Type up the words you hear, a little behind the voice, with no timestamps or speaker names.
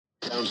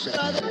Welcome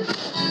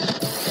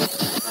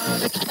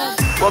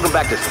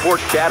back to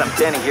Sports Chat. I'm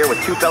standing here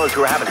with two fellas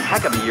who are having a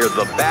heck of a year,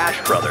 the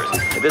Bash Brothers.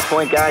 At this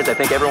point, guys, I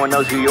think everyone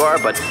knows who you are,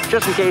 but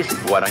just in case,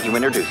 why don't you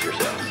introduce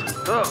yourselves?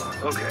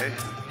 Oh, okay.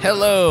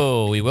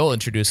 Hello, we will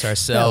introduce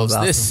ourselves.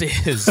 Awesome. This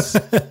is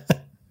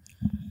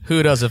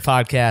Who Does a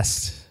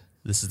Podcast.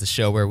 This is the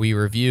show where we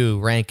review,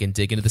 rank, and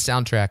dig into the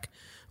soundtrack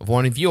of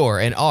one of your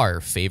and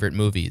our favorite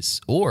movies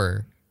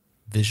or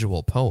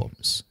visual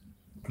poems.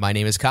 My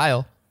name is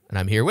Kyle, and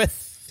I'm here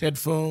with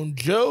Headphone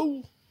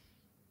Joe.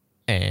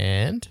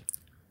 and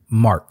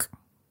Mark.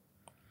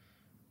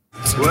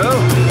 Well,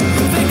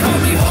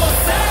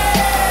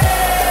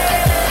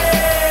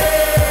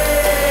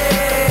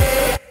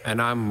 and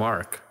I'm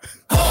Mark.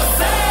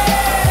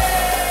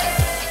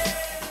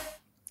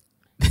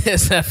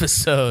 this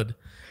episode.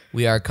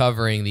 We are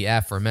covering the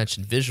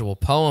aforementioned visual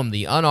poem,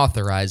 The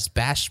Unauthorized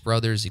Bash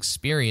Brothers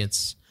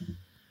Experience,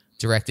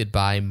 directed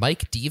by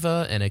Mike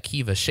Diva and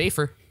Akiva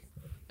Schaffer,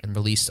 and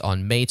released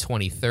on May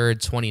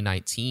 23rd,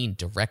 2019,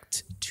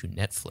 direct to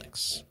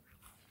Netflix.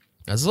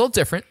 Now, it's a little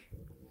different.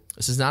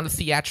 This is not a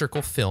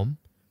theatrical film.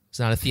 It's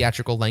not a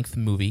theatrical length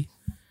movie.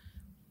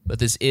 But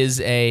this is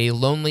a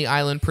Lonely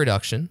Island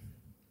production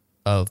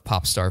of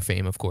pop star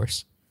fame, of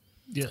course.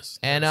 Yes.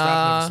 And,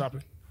 Stop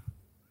it.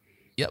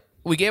 Yep.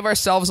 We gave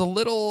ourselves a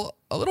little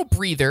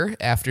breather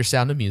after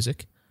Sound of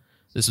Music.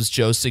 This was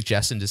Joe's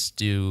suggestion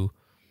to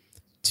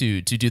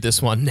do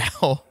this one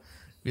now.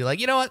 Be like,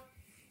 you know what?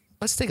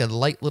 Let's take a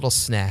light little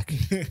snack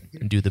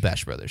and do the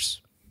Bash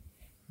Brothers.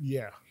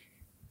 Yeah.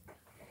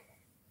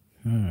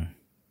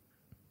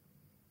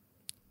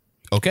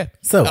 Okay.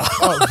 So,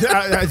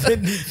 I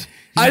didn't.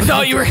 I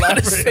thought you were going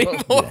to say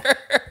elaborate more.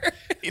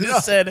 You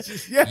just said,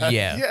 Yeah.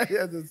 Yeah.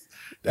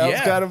 That was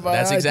kind of my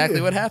that's exactly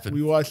idea. what happened.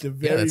 We watched a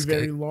very, that's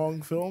very good.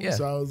 long film, Yeah.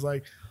 so I was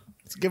like,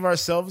 let's give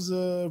ourselves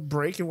a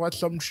break and watch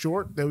something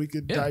short that we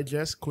could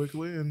digest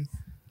quickly and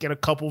get a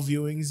couple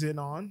viewings in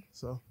on.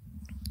 So,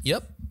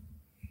 Yep.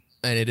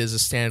 And it is a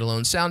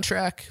standalone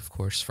soundtrack, of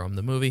course, from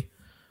the movie.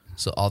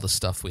 So all the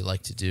stuff we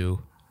like to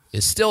do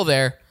is still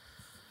there.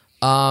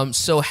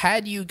 So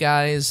had you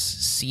guys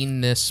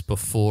seen this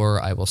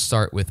before? I will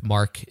start with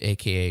Mark,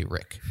 a.k.a.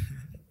 Rick.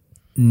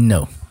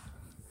 no.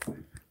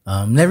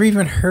 Never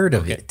even heard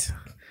of it.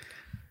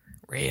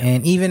 Really?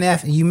 And even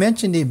after you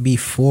mentioned it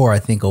before, I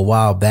think a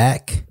while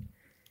back,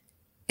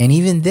 and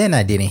even then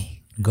I didn't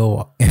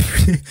go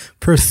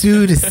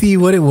pursue to see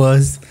what it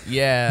was.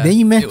 Yeah. Then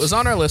you mentioned it was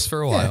on our list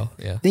for a while.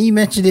 Yeah. Then you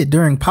mentioned it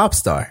during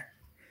Popstar,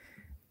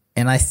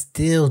 and I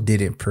still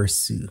didn't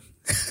pursue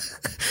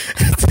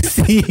to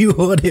see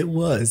what it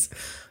was.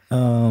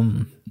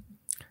 And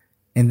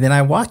then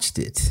I watched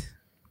it,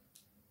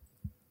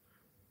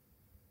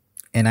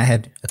 and I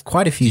had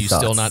quite a few Do you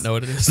thoughts. still not know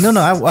what it is? No.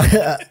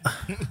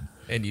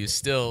 And you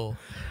still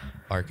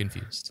are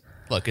confused.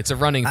 Look, it's a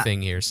running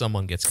thing here.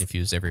 Someone gets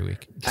confused every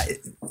week.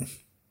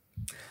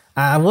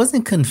 I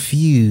wasn't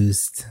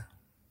confused.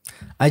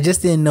 I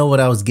just didn't know what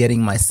I was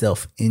getting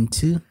myself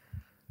into.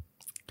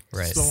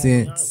 Right.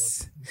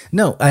 Since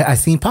no, I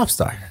seen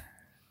Popstar,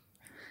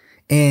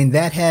 and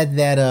that had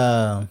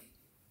that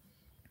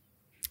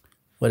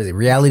what is it?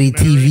 Reality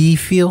TV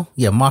feel?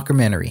 Yeah,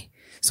 mockumentary.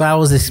 So I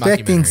was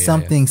expecting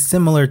something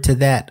similar to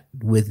that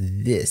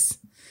with this,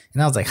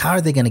 and I was like, how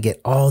are they going to get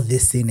all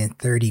this in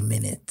 30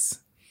 minutes?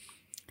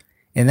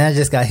 And then I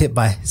just got hit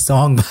by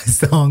song by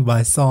song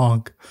by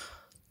song.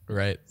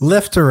 Right.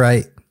 Left to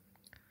right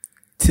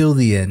till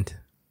the end.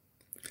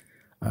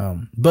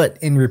 But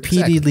in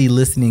repeatedly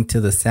listening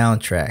to the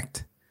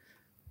soundtrack,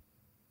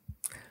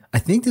 I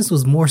think this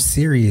was more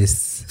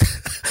serious.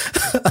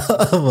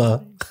 I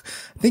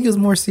think it was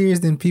more serious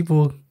than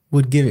people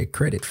would give it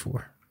credit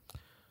for.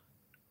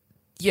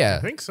 Yeah.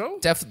 I think so.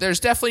 There's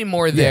definitely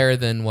more there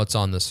than what's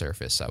on the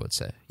surface, I would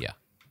say. Yeah.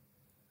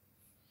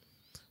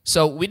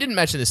 So we didn't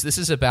mention this. This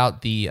is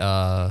about the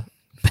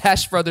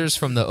Bash Brothers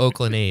from the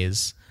Oakland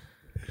A's.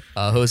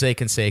 Jose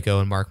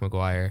Canseco and Mark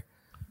McGuire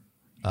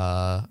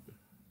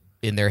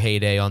in their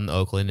heyday on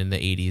Oakland in the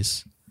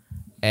 80s.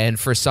 And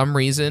for some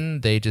reason,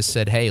 they just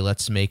said, hey,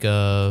 let's make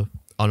a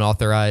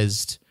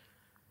unauthorized,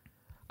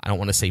 I don't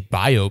want to say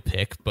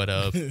biopic, but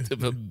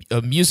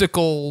a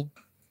musical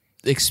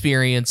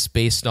experience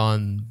based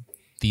on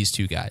these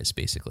two guys,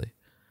 basically.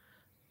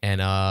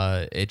 And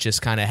it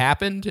just kind of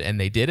happened, and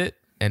they did it,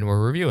 and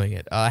we're reviewing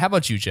it. How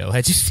about you, Joe?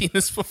 Had you seen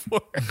this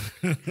before?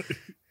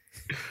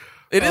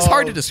 It is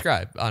hard to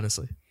describe,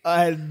 honestly.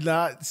 I had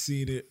not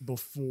seen it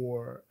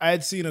before. I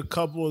had seen a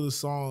couple of the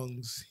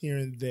songs here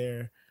and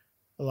there.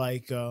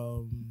 Like,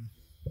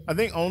 I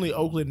think only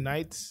Oakland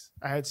Nights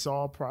I had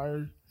saw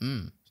prior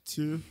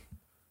to.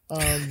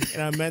 And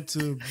I meant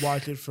to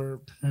watch it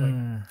for like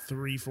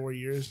 3-4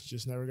 years.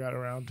 Just never got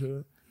around to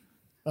it.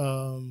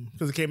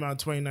 Because it came out in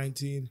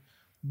 2019.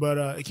 But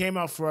it came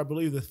out for, I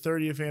believe, the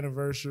 30th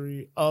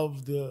anniversary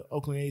of the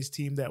Oakland A's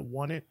team that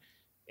won it.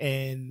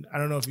 And I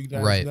don't know if you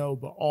guys know,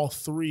 but all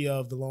three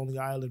of the Lonely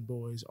Island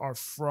boys are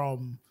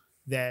from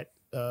that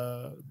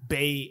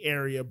Bay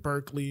Area,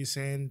 Berkeley,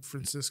 San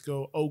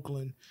Francisco,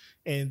 Oakland,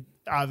 and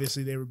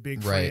obviously they were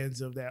big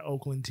fans of that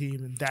Oakland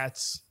team, and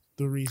that's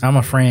the reason. I'm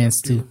a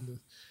France too.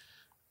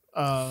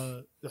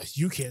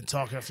 You can't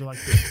talk after like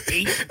the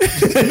 8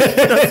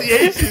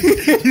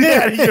 pronunciations. You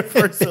gotta get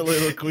first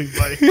soliloquy,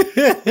 buddy.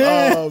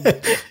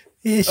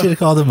 You should have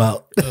called him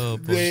out.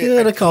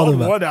 Should have called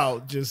him out. One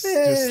out, just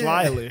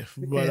slyly.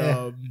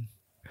 But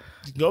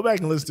go back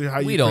and listen to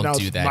how we you don't pronounce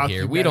do that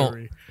here. We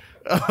don't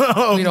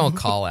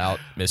call out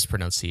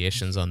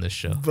mispronunciations on this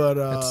show. But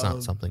that's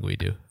not something we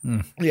do.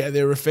 Yeah,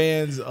 they were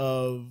fans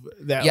of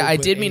that. Yeah, I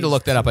Oakland did mean to A's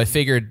look that up. I team.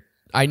 figured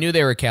I knew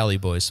they were Cali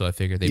boys, so I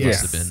figured they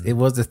must have been. It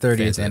was the 30th fans of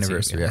that team,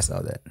 anniversary. yeah. I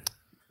saw that.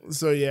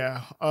 So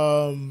yeah,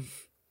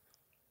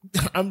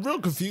 I'm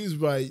real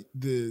confused by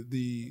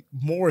the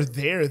more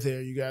there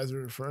you guys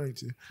are referring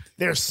to.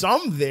 There's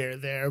some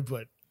there,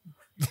 but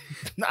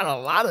not a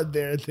lot of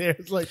there.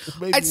 It's like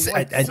maybe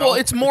well,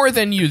 it's more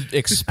than you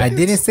expect. I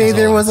didn't say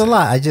there was a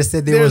lot. I just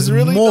said there was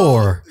really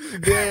more.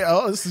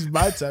 This is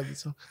my type of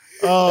song.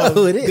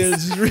 It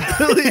is. There's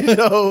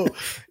really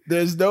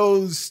there's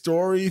no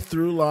story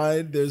through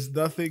line. There's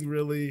nothing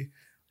really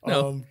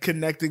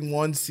connecting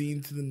one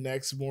scene to the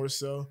next more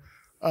so.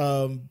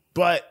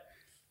 But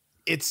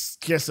it's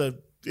just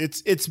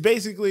it's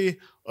basically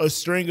a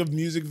string of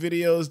music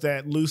videos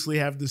that loosely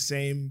have the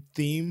same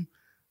theme,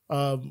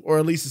 or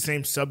at least the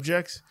same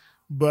subjects.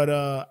 But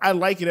I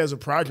like it as a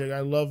project.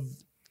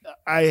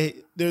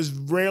 There's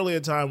rarely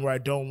a time where I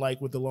don't like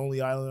what the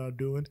Lonely Island are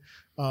doing.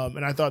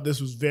 And I thought this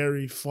was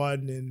very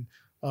fun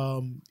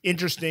and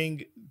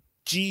interesting.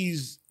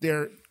 Geez,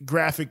 their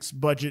graphics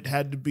budget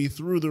had to be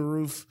through the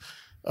roof.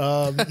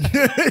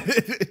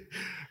 That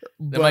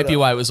might be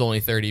why it was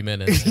only 30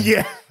 minutes.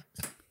 Yeah.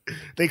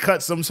 They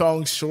cut some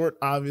songs short,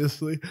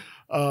 obviously,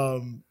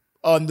 on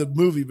the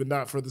movie, but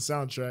not for the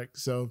soundtrack.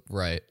 So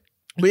right.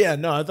 But yeah,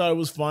 no, I thought it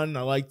was fun.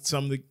 I liked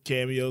some of the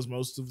cameos,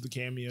 most of the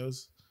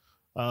cameos.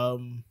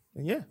 And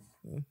yeah,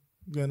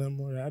 got nothing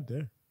more out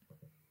there.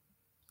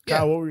 Yeah.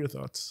 Kyle, what were your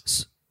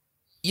thoughts?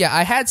 Yeah,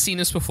 I had seen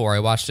this before. I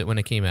watched it when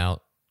it came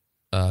out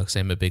because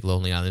I'm a big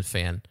Lonely Island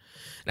fan.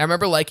 And I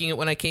remember liking it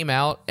when I came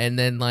out, and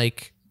then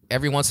like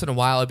every once in a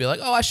while I'd be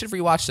like, oh, I should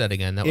rewatch that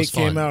again. That was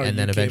fun. Came out, and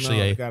then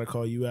eventually I got to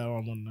call you out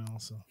on one now.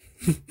 So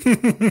I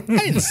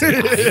didn't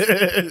say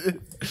I.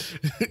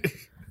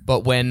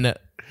 But when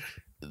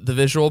the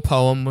visual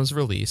poem was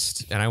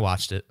released and I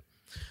watched it,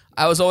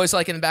 I was always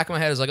like in the back of my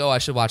head, I was like, oh, I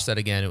should watch that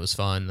again. It was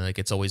fun. Like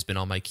it's always been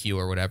on my queue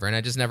or whatever. And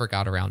I just never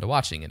got around to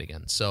watching it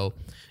again. So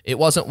it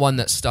wasn't one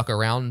that stuck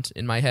around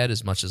in my head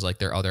as much as like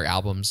their other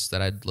albums that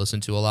I'd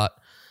listened to a lot.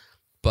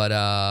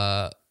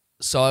 But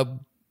so I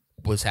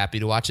was happy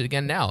to watch it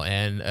again now.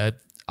 And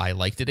I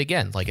liked it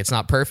again. Like it's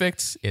not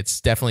perfect.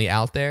 It's definitely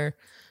out there.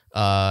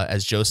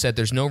 As Joe said,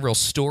 there's no real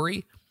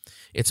story.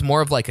 It's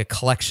more of like a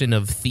collection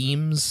of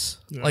themes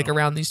like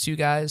around these two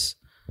guys.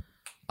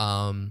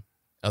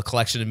 A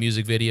collection of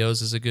music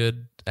videos is a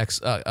good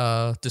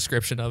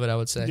description of it, I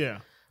would say. yeah.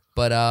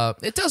 But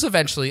it does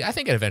eventually, I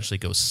think it eventually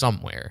goes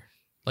somewhere.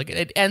 Like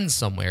it ends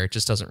somewhere. It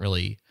just doesn't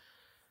really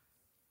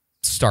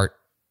start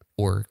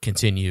or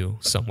continue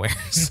somewhere.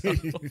 So,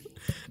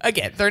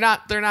 again, they're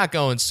not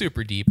going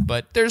super deep,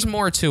 but there's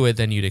more to it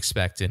than you'd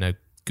expect in a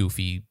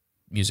goofy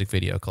music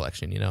video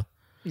collection, you know?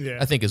 Yeah.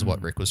 I think is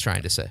what Rick was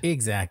trying to say.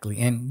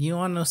 Exactly. And you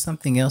want to know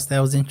something else that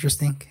was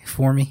interesting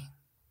for me?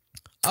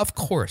 Of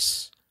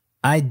course.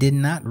 I did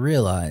not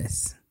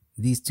realize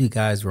these two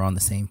guys were on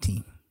the same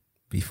team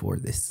before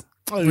this.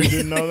 Oh, you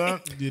didn't know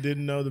that? You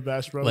didn't know the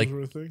Bash Brothers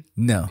were a thing?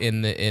 No.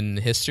 In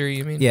history,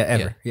 you mean? Yeah,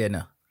 ever. Yeah,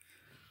 no.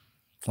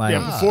 Like,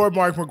 Before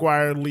Mark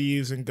McGuire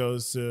leaves and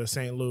goes to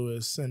St.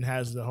 Louis and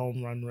has the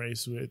home run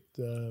race with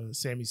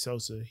Sammy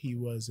Sosa, he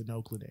was in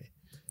Oakland A.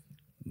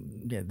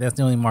 Yeah, that's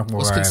the only Mark McGuire.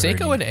 Was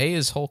Canseco in A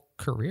his whole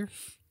career?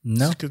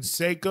 No.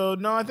 Canseco,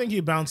 no, I think he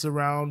bounced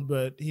around,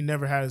 but he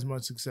never had as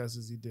much success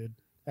as he did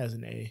as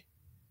an A.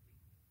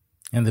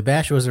 And the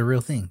Bash was a real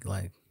thing.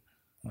 Like,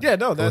 yeah,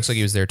 no, that looks like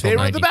he was there till they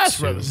were 92. the Bash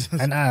Brothers.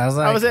 and I was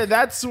like, I was saying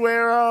that's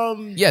where.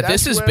 Yeah,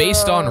 this is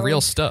based on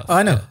real stuff. oh,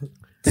 I know.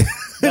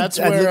 That's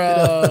I looked where. it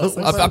up. I was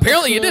like,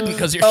 Apparently you didn't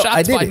because your I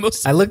shots did by it.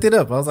 most. I looked it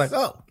up. I was like,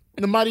 oh.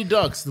 The Mighty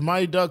Ducks. The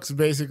Mighty Ducks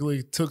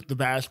basically took the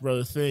Bash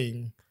Brother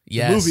thing.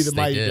 Yes, The movie The they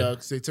Mighty did.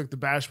 Ducks. They took the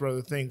Bash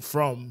Brother thing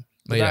from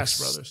the Mighty Bash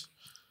Ducks. Brothers.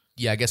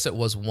 Yeah, I guess it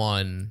was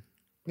one.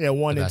 Yeah,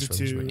 one The into Bash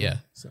Brothers two. were- yeah.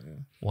 So,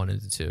 One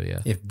into two, yeah.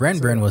 If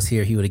Bren was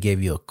here, he would have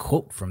gave you a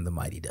quote from the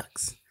Mighty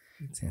Ducks.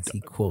 Since he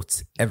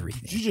quotes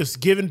everything. You just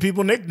giving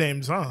people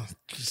nicknames, huh?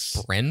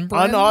 Bren?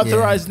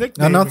 Unauthorized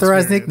nicknames.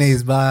 Unauthorized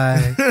nicknames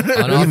by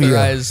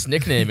Unauthorized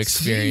nickname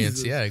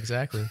experience. Jesus. Yeah,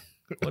 exactly.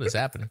 What is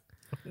happening?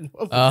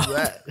 What was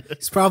that?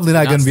 He's probably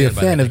not Not going to be a stand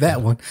by fan that of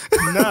that one.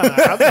 Nah,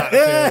 I'm not a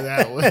fan of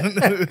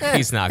that one.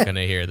 He's not going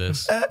to hear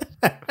this.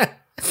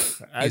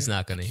 He's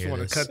not going to I hear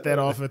want this. to cut that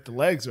off at the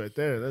legs right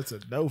there. That's a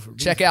no for me.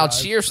 Check out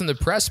guys. Cheers from the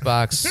Press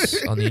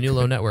Box on the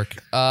Unulo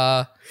Network.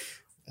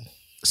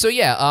 So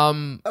yeah,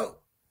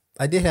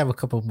 I did have a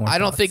couple more. I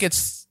don't thoughts. think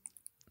it's.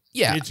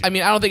 Yeah, Did you? I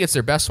mean, I don't think it's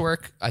their best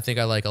work. I think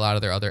I like a lot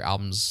of their other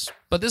albums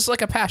But this is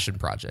like a passion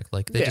project.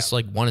 Like they just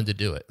like wanted to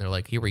do it. They're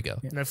like, here we go.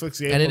 Netflix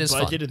gave And them it a is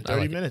budget fun. in I 30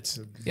 like it. minutes.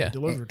 Yeah.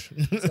 Delivered.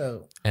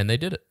 So And they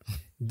did it.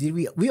 did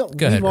we've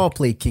ahead, all Rick.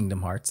 played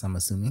Kingdom Hearts, I'm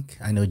assuming.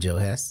 I know Joe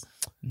has.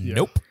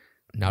 Nope.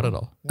 Not at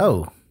all.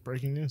 Oh,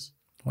 Breaking news.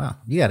 wow.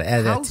 You got to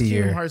add that How's to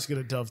Kingdom your... Hearts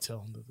going to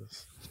dovetail into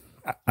this?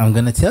 I'm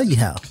going to tell you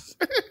how.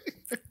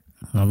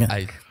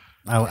 I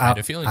had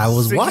a feeling. I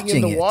was Sinking watching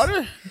in the it.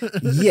 water?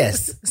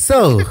 Yes.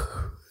 So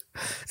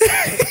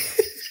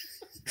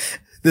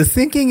the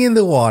sinking in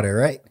the water,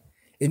 right?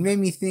 It made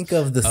me think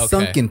of the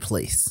sunken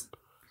place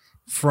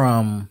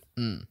from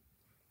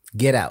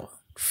Get Out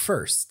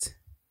first.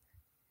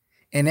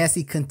 And as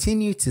he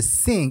continued to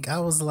sink, I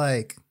was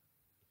like,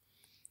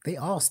 they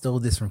all stole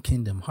this from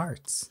Kingdom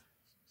Hearts.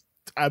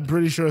 I'm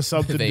pretty sure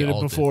something They did it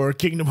all did. before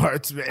Kingdom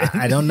Hearts, man.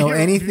 I don't know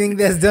anything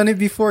that's done it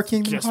before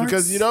Kingdom Just Hearts.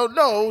 because you don't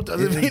know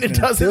doesn't mean it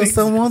doesn't Until exist.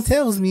 someone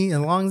tells me, as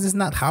long as it's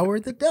not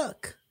Howard the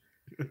Duck,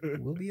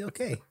 we'll be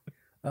okay.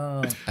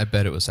 I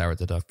bet it was Howard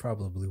the Duck.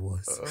 Probably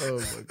was. Oh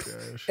my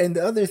gosh. And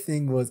the other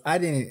thing was, I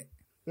didn't.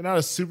 They're not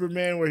a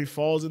Superman where he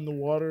falls in the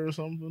water or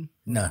something?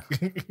 No.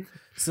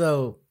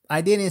 So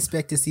I didn't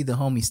expect to see the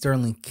homie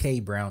Sterling K.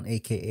 Brown,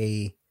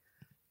 aka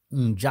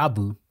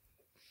Jabu,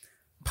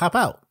 pop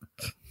out.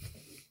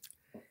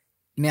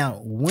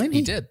 Now, when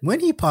He did. when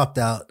he popped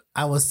out,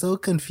 I was so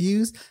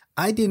confused.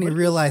 I didn't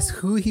realize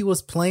who he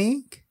was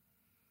playing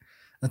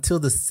until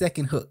the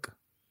second hook.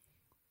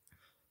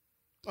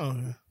 Oh,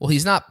 yeah. Well,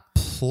 he's not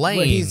playing.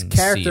 But he's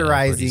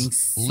characterizing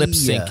lip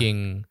Sia.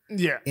 syncing.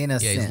 Yeah. In a Yeah,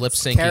 sense, he's lip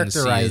syncing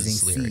characterizing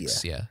Sia's lyrics.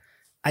 Sia. Yeah.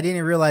 I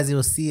didn't realize it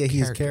was Sia he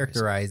was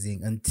Characterizing.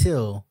 characterizing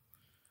until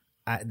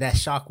that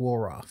shock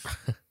wore off.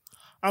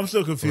 I'm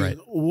still confused.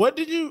 Right.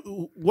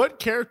 What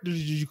character did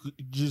you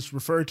just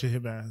refer to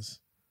him as?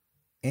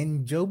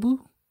 And Jobu,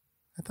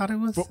 I thought it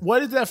was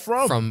What is that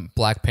from? From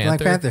Black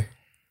Panther. Black Panther.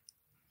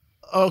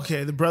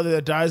 Okay, the brother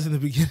that dies in the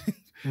beginning.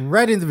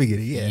 Right in the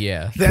beginning, yeah.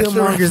 Yeah. That's the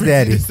Killmonger's reference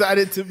daddy. he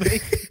decided to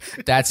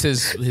make. That's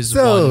his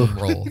So, one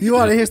role. you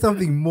want to hear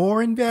something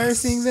more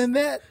embarrassing than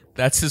that?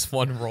 That's his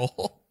one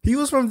role. He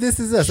was from This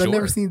Is Us. I've Sure.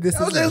 never seen This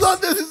Oh, Is there's Us.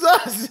 This Is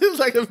Us. It was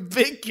like a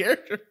big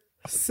character.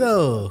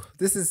 So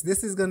this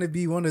is going to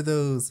be one of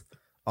those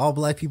all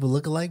black people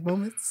look alike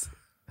moments.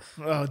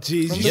 Oh,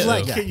 jeez. From the You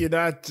black can guy. you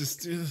not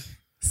just do...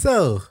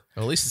 So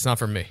At least it's not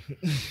for me.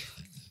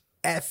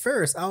 at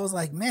first I was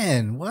like,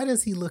 man, why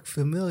does he look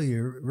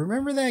familiar?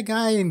 Remember that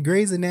guy in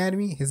Grey's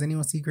Anatomy? Has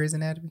anyone seen Grey's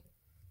Anatomy?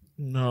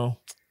 No.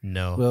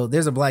 No. Well,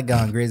 there's a black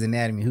guy on Grey's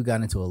Anatomy who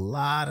got into a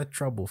lot of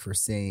trouble for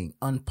saying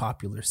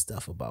unpopular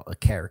stuff about a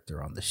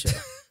character on the show.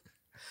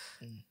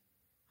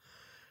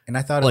 And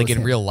I thought it like was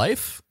in him. real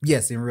life?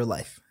 Yes, in real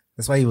life.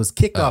 That's why he was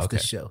kicked Oh, off the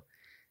okay. show.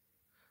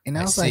 And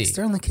I I was like, see.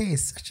 Sterling K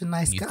is such a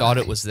nice You guy. thought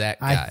it was that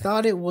guy. I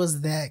thought it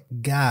was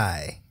that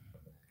guy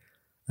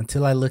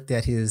until I looked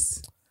at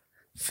his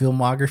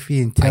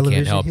filmography and I television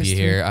can't help history.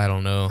 you here. I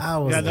don't know. I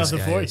was Got like, another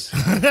guy voice.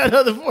 Got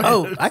another voice.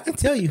 oh, I can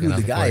tell you who the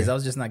Another guy is. player. I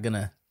was just not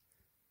gonna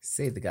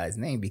say the guy's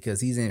name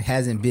because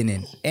hasn't been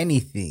in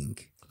anything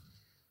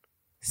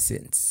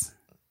since.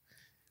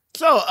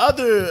 So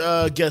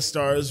other guest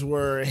stars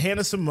were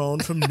Hannah Simone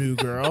from New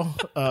Girl.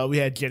 We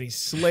had Jenny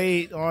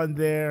Slate on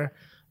there.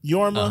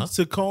 Yorma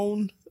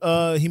Saccone.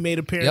 He made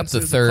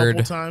appearances third.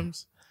 a couple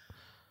times.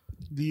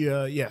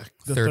 The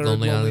third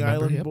Lonely Island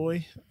member, yep.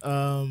 boy.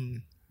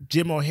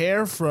 Jim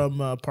O'Hare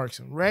from Parks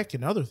and Rec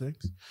and other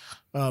things.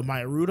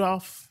 Maya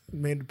Rudolph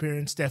made an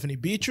appearance. Stephanie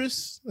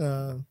Beatrice,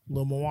 little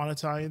Moana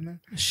tie in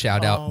there.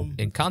 Shout out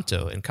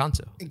Encanto.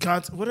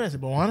 What did I say?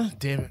 Moana?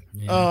 Damn it.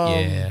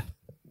 Yeah.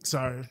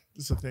 Sorry,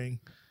 it's a thing.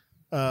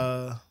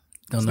 Don't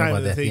It's know not about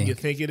even the that thing thing. you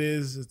think it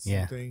is. It's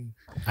Yeah. the thing.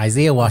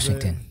 Isaiah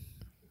Washington.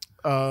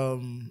 I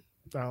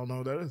don't know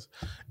what that is.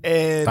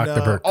 And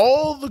Dr. Burke.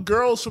 all the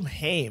girls from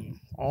Haim.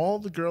 All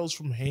the girls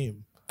from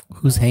Haim.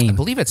 Who's I Haim?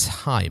 believe it's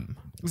Heim.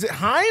 Is it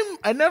Haim?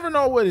 I never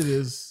know what it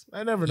is.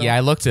 I never know. Yeah,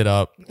 I looked it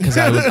up because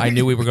I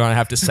knew we were going to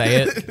have to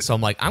say it. So I'm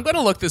like, I'm going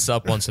to look this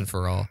up once and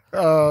for all.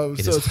 So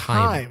is it's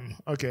Haim. Haim.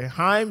 Okay,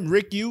 Haim.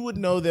 Rick, you would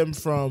know them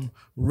from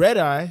Red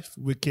Eye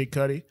with Kid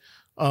Cudi.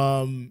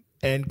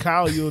 And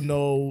Kyle, you'll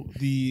know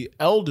the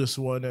eldest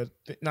one.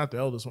 Not the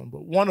eldest one,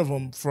 but one of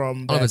them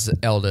from. Oh, it's the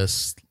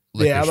eldest.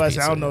 Yeah, Licorice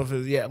I don't Pizza. know if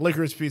it's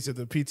Licorice Pizza,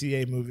 the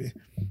PTA movie.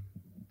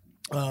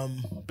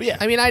 But yeah,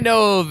 I mean, I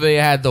know they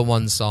had the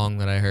one song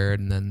that I heard,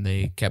 and then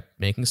they kept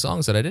making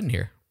songs that I didn't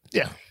hear.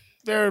 yeah,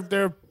 they're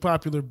a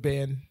popular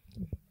band.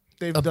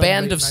 They've A done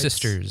band late of nights.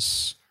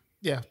 sisters.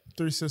 Yeah,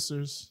 3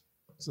 sisters.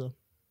 So,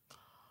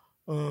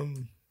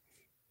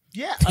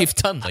 yeah, They've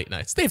done late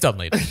nights. They've done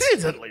late nights.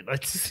 they've done late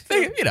nights.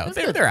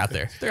 They're out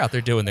there. They're out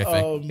there doing their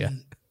thing. Yeah.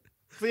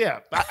 But yeah,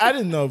 I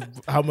didn't know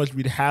how much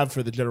we'd have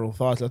for the general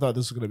thoughts. I thought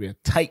this was going to be a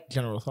tight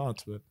general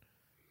thoughts, but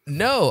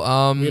No.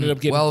 We ended up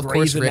getting Well, of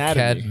course, Grey's Rick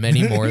Anatomy. had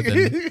many more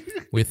than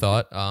we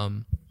thought.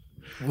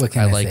 What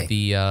can I like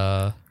say?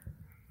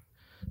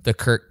 the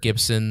Kirk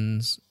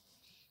Gibson's.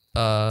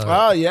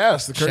 oh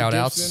yes, the Kirk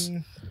shout-outs.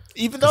 Gibson.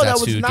 Even though 'Cause that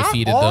that's was who not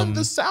defeated on them.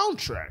 the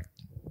soundtrack.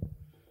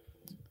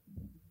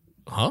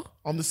 Huh?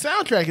 On the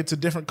soundtrack, it's a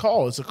different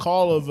call. It's a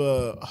call of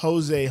a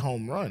Jose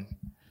home run.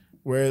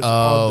 Whereas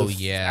on the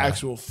yeah.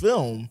 actual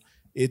film,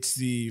 it's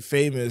the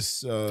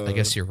famous. I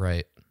guess you're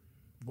right.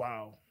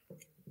 Wow,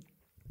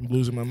 I'm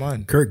losing my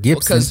mind. Kirk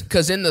Gibson.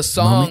 Because in the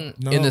song,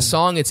 No. in the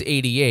song, it's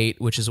 88,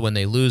 which is when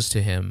they lose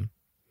to him,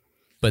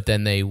 but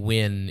then they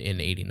win in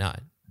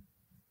 89.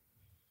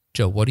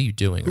 Joe, what are you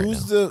doing right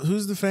now?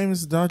 Who's the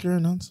famous Dodger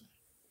announcer?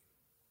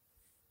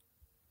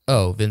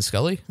 Oh, Vin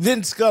Scully?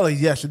 Vin Scully,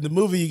 yes. In the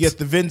movie, you get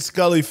the Vin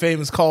Scully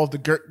famous call of the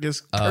Kirk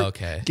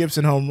okay.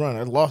 Gibson home run. I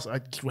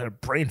had a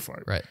brain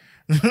fart. Right.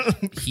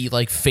 He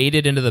like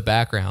faded into the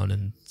background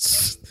and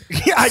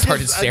I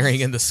started staring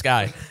in the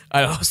sky.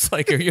 I was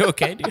like, "Are you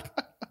okay, dude?"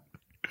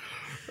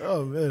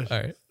 Oh man!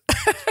 All right.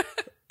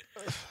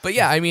 But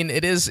yeah, I mean,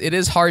 it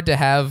is hard to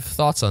have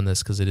thoughts on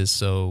this because it's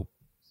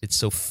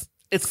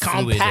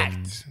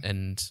compact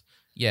and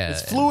yeah,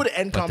 it's fluid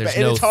and but compact.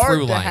 there's And it's no hard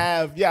through to line.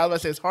 have. Yeah, I was gonna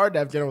say it's hard to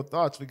have general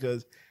thoughts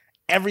because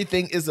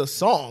everything is a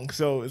song.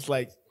 So it's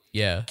like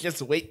Yeah,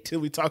 just wait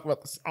till we talk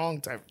about the song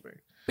type of thing.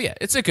 but yeah,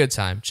 it's a good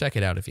time. Check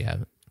it out if you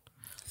haven't.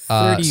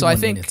 31 So I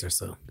think minutes or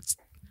so.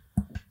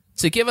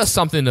 to give us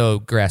something to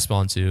grasp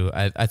onto,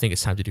 I think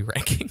it's time to do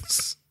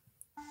rankings.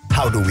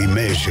 How do we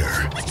measure?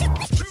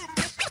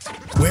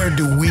 Where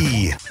do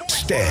we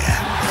stand?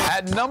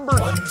 At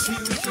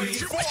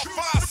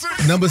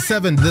number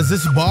 7, does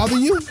this bother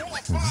you?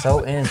 So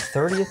in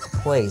 30th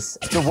place,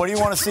 So what do you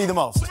want to see the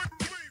most?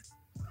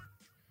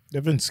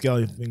 That Vin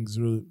Scully thing's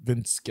really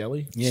Vin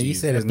Scully. Yeah, you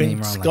said his Vin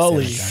name wrong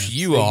Scully. like 7 times.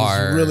 You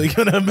are really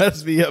gonna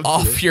mess me up.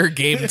 off today. your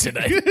game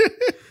tonight.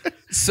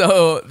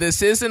 So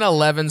this is an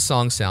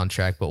 11-song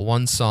soundtrack, but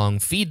one song,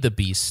 "Feed the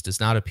Beast," does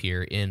not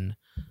appear in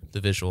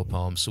the visual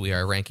poem. So we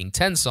are ranking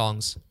 10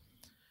 songs.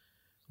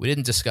 We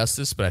didn't discuss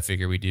this, but I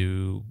figure we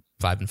do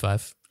 5 and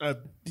 5.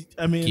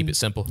 I mean, Keep it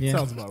simple.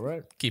 Sounds about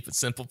right. Keep it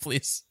simple,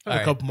 please. Had All a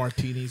right. couple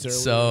martinis earlier.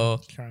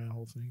 So- trying the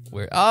whole thing.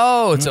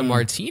 It's a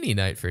martini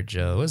night for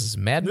Joe. This is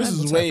mad. This Mad? is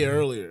What's way happening?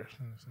 earlier.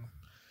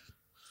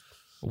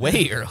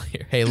 Way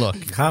earlier. Hey, look.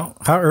 How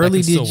early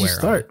can still did you wear on.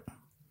 start?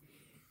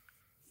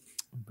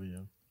 But yeah,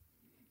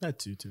 not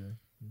too today.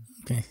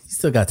 Okay, you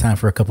still got time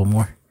for a couple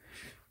more.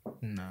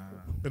 Nah,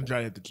 I'm gonna try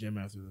to hit the gym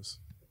after this.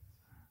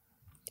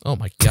 Oh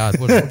my God,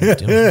 what are you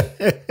doing?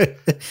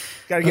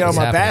 Gotta get on What's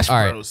my happening? bash All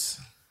right. bros.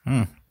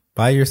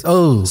 By your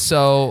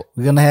So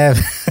we're gonna have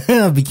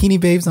bikini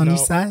babes on No.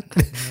 each side.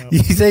 You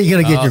say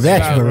you're gonna get your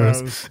Bash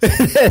bachelors.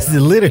 bros. That's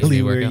literally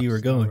Easy where workout. you were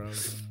going.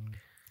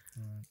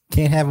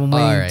 Can't have them All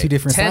weighing right. 2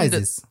 different 10 to-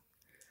 sizes.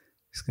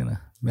 It's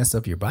gonna mess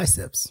up your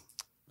biceps.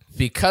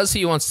 because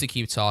he wants to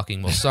keep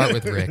talking, we'll start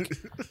with Rick.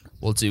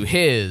 We'll do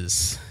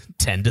his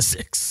 10 to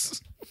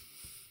 6.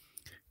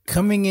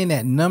 Coming in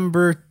at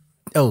number.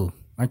 Oh,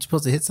 aren't you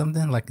supposed to hit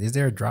something? Like, is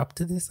there a drop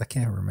to this? I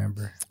can't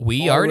remember.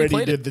 We already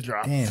played did it. the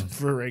drop Damn.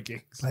 for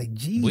rankings. Like,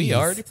 geez, We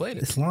already played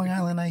it. It's Long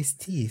Island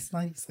iced tea. It's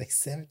like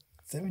 17%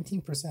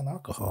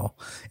 alcohol.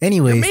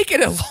 Anyways, Make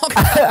it a long.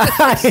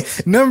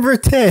 number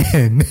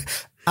 10,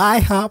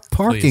 IHOP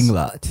parking Please.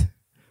 lot.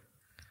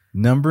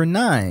 Number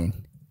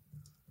 9,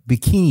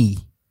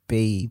 Bikini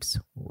Babes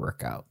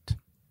workout.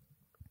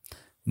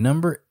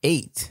 Number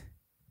 8,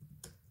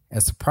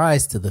 a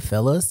surprise to the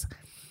fellas,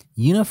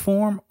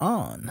 Uniform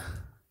on.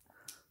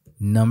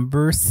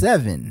 Number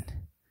 7,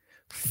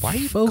 Why are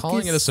you Focus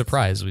calling it a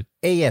surprise? AF,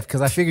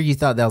 because I figured you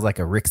thought that was like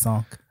a Rick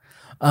song.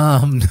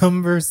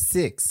 Number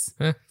 6,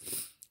 Huh.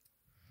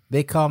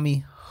 They Call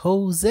Me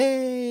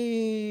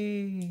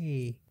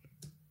Jose.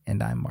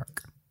 And I'm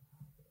Mark.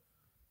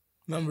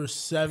 Number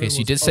 7. Okay, so you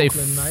was did say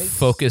Oakland Knights.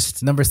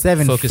 focused. Number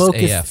 7, Focused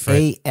Focus AF,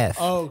 right? AF.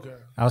 Oh, okay.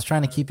 I was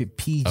trying to keep it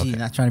PG, Okay.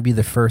 not trying to be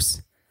the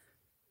first.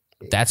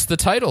 That's the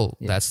title.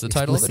 That's the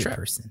title of the explicit track.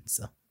 person.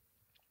 So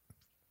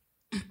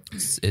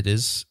It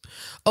is.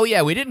 Oh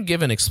yeah, we didn't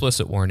give an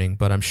explicit warning,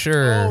 but I'm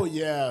sure Oh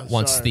yeah.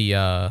 once sorry.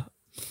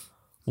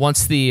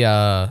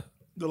 the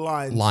the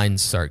lines.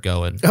 lines start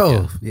going.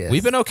 Oh, yes.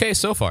 We've been okay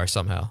so far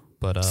somehow,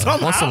 but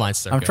once the lines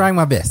start, I'm going, trying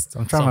my best.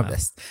 I'm trying my Somehow.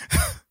 best.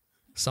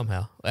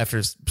 somehow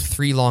after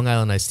 3 Long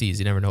Island iced teas,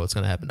 you never know what's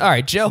going to happen. All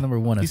right, Joe. Number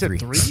 1 of You said 3.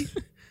 3?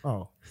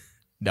 Oh.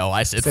 No,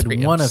 I said Said 3.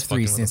 I'm 1 of just 3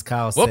 fucking with since him.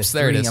 Kyle Whoops, said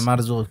there 3. it is. I might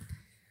as well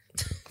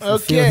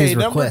fulfill Okay, his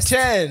number request.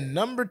 10.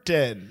 Number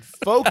 10.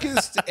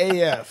 Focused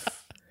AF.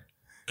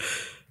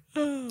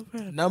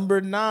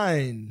 Number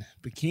 9.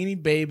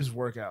 Bikini Babes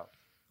workout.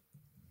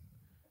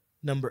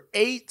 Number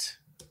 8.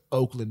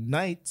 Oakland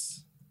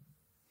Knights.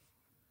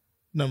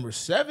 Number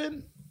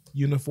 7.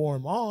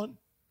 Uniform on.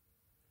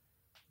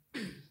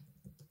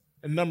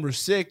 And number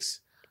 6.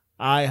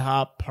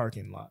 IHOP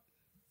parking lot.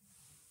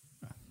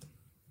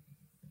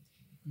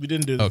 We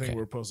didn't do the Okay. thing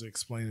we're supposed to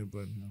explain it,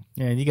 but no.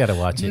 Yeah, you got to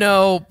watch it.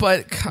 No,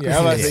 but Yeah,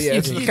 I was about to say, yeah, you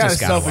it's just kind of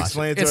gotta watch it.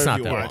 self-explanatory It's not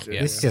if you that watch long. it.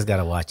 Yeah. It's just got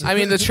to watch it. I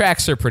mean, the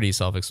tracks are pretty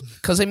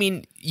because I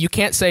mean, you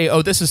can't say,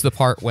 "Oh, this is the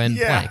part when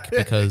Yeah. blank,"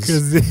 because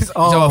because it's So,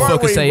 all The part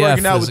Focus where you're AF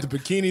working out is- with the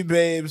bikini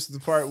babes, the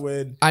part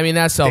when I mean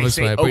that's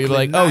self-explanatory. But you're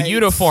like, Oakland "Oh, Knights."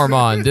 uniform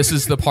on." This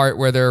is the part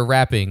where they're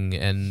rapping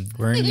and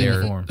Wearing they're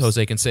uniforms.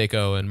 Jose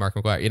Canseco and Mark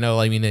McGuire. You know,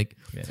 I mean, Yeah,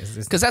 it's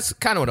just- because that's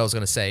kind of what I was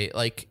gonna say.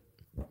 Like,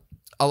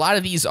 a lot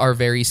of these are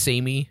very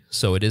samey,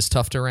 so it is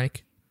tough to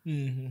rank.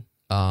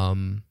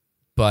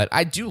 but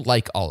I do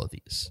like all of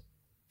these.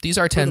 These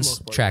are the 10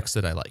 most part, tracks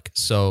that I like.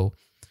 So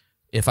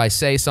if I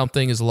say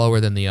something is lower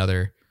than the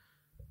other,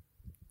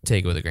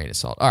 take it with a grain of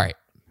salt. All right,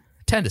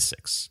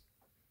 10-6.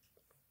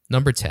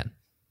 Number 10.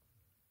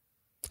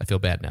 I feel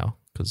bad now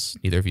because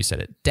neither of you said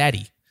it.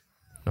 Daddy,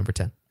 number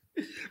 10.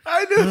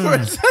 I knew for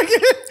a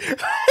second.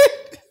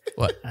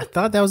 What? I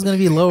thought that was going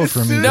to be lower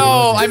for me.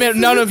 No, I meant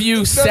none of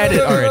you said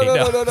it already.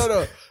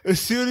 No. As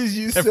soon as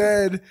you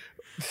said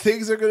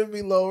things are going to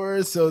be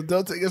lower, so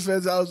don't take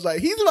offense, I was like,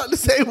 he's about to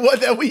say one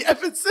that we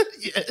haven't said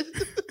yet.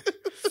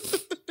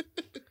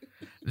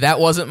 That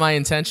wasn't my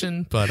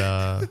intention, but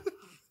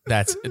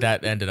that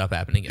ended up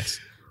happening, yes.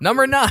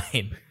 Number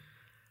 9.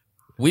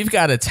 We've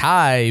got a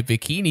tie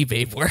Bikini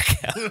Babe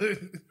workout.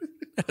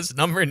 That's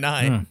number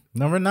 9.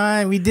 Number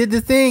 9, we did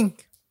the thing.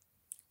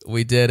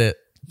 We did it,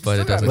 but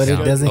it doesn't But it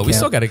count. doesn't We count.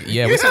 still got to,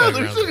 we still got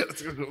to Yeah,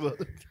 ground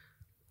it.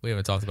 We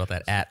haven't talked about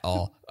that at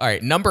all. All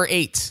right, number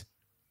 8.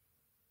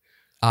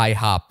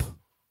 IHOP,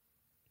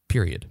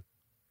 period.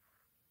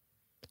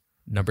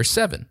 Number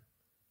 7.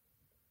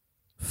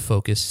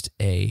 Focused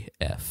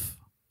AF.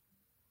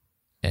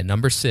 And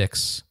number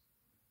 6,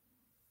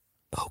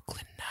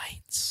 Oakland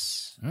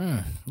Nights.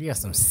 You got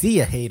some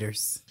Sia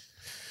haters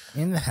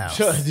in the house.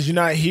 Did you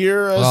not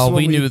hear us Well, when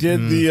we knew- we did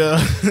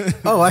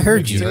the... Oh, I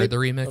heard You you. heard the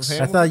remix?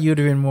 of I thought you'd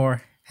have been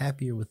more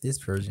happier with this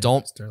version.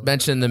 Don't Sterling.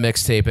 mention the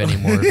mixtape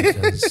anymore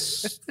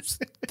because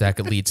that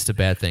leads to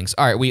bad things.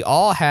 All right, we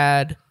all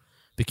had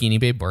Bikini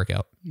Babe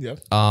workout.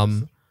 Yep.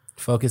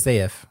 Focus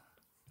AF.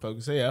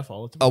 Focus AF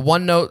all the A time.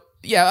 one note,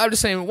 I'm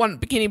just saying one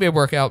Bikini Babe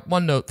workout,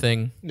 one note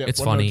thing. Yeah, it's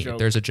one note funny. joke.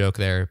 There's a joke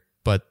there,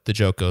 but the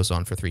joke goes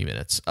on for 3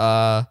 minutes.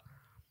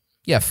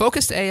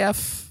 Focused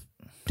AF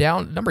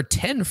down number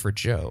 10 for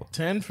Joe.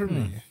 10 for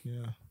me.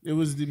 Yeah. It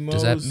was the most...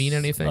 Does that mean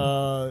anything?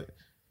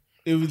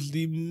 It was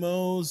the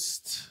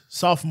most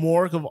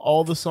sophomoric of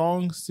all the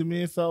songs to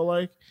me, it felt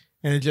like.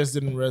 And it just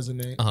didn't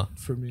resonate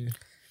for me.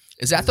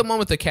 Is that the one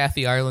with the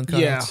Kathy Ireland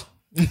cutouts?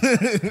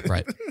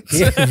 Right.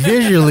 Yeah,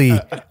 visually,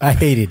 I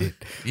hated it.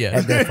 Yeah.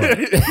 At that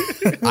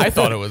point. I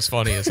thought it was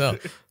funny as hell.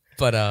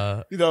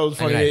 But You know, it was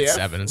funny I had AF.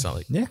 7. It's not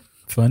like Yeah,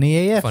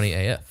 funny AF. funny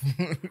AF.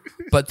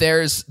 But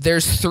there's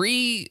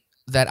 3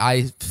 that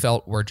I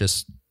felt were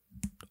just,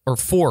 or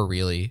 4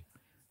 really,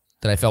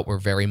 that I felt were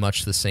very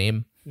much the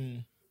same.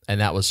 And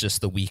that was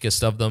just the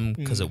weakest of them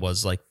because it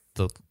was like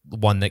the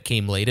one that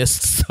came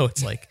latest. So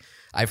it's like,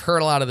 I've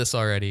heard a lot of this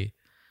already.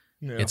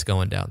 Yeah. It's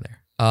going down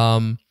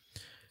there.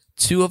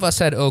 2 of us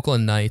had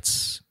Oakland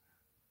Nights,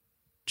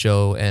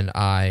 Joe and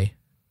I.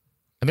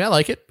 I mean, I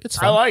like it. It's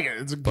fun. I like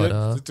it. It's a good,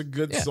 But,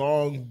 it's a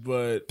song,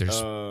 but There's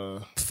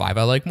 5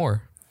 I like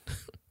more.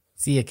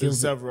 Sia there's kills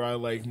it. several I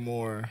like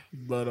more.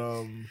 But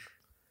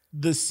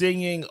the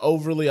singing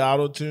overly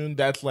auto-tuned,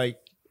 that's like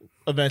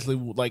eventually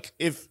like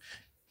if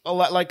a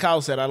lot like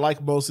Kyle said, I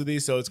like most of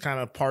these, so it's kind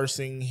of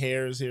parsing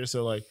hairs here.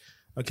 So like,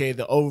 okay,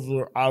 the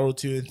over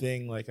auto-tune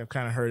thing, like I've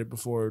kind of heard it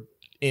before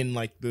in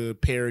like the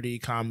parody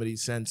comedy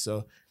sense,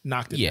 so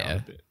knocked it down a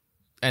bit.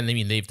 And I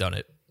mean, they've done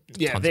it.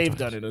 Yeah, tons of they've times.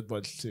 done it a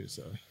bunch too,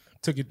 so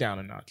took it down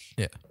a notch.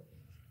 Yeah.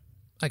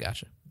 I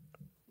gotcha.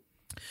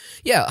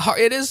 Yeah,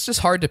 it is just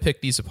hard to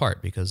pick these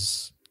apart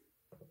because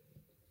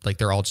like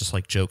they're all just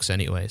like jokes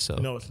anyway. So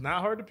No, it's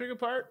not hard to pick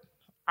apart.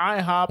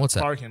 IHOP What's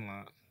that? parking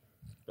lot.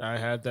 I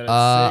had that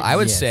at 6. I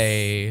would Yes.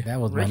 say That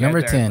was my Rick had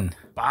number that at 10. the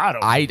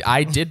bottom.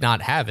 I did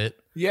not have it.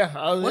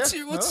 Yeah. What's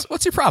your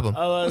problem?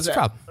 What's your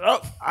problem?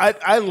 Oh,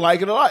 I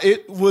like it a lot.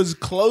 It was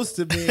close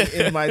to being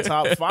in my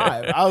top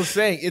 5. I was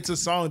saying it's a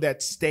song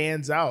that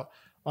stands out.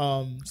 So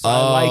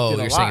I liked it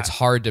a you're lot. saying it's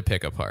hard to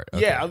pick apart.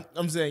 Okay. Yeah,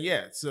 I'm saying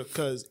so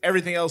because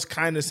everything else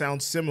kind of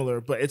sounds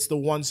similar, but it's the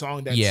one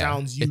song that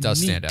sounds unique. it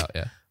does stand out.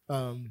 Yeah.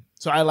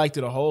 So I liked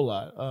it a whole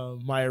lot.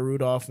 Maya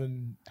Rudolph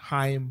and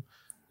Haim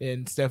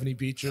and Stephanie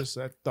Beatrice.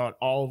 I thought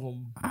all of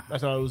them. I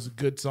thought it was a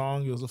good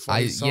song. It was a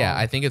funny song. Yeah,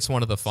 I think it's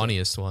one of the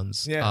funniest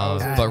ones. Yeah, I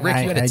was- but Rick,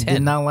 you had a I 10.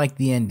 did not like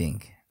the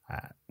ending.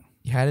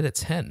 You had it at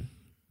 10.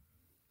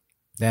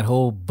 That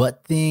whole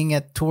butt thing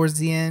at towards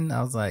the end,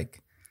 I was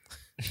like,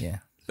 yeah.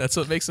 That's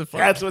what makes it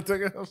fun. That's what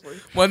took it. I was like,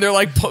 When they're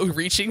like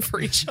reaching for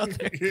each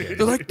other. They're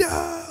like,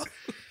 no.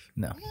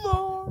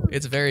 No.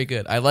 It's very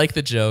good. I like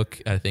the joke.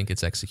 I think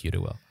it's executed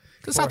well.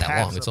 It's not that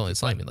halves long.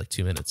 It's of not even like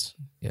 2 minutes.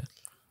 Yeah.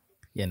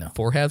 Yeah, no.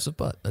 4 halves of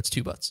butt. That's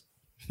 2 butts.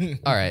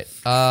 All right.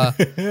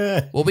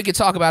 Well, we could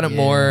talk about it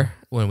more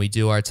when we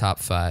do our top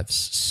 5s.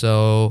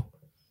 So,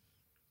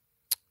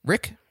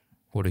 Rick,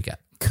 what do we got?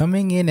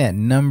 Coming in at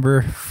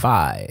number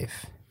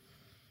 5,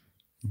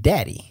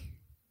 Daddy.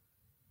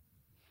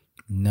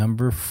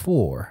 Number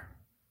 4,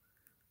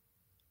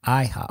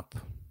 IHOP.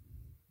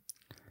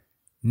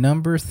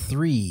 Number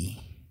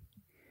 3,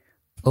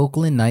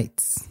 Oakland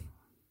Nights.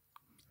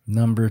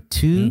 Number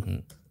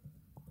 2,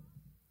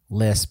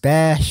 Les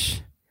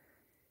Bash.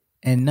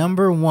 And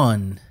number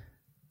 1,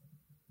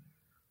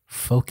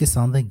 Focus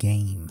on the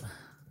Game.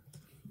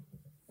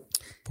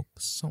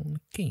 Focus on the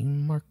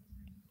game, Mark.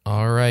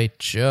 All right,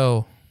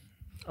 Joe.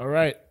 all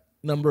right,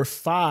 number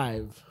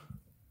 5.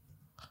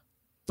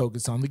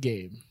 Focus on the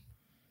game.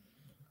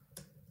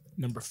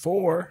 Number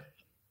 4.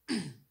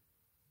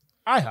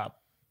 IHOP.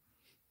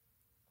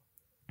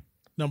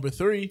 Number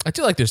 3. I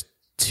feel like there's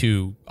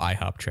 2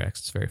 IHOP tracks.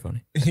 It's very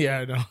funny.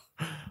 Yeah,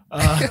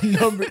 I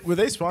know. Were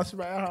they sponsored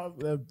by IHOP?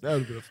 That would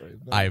have been funny.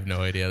 No. I have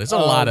no idea. There's a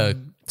lot of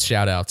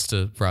shout outs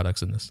to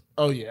products in this.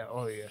 Oh yeah.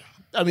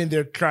 I mean,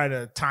 they're trying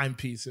to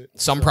timepiece it.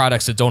 Some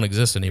products that don't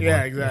exist anymore.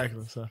 Yeah,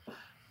 exactly. So,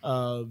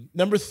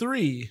 number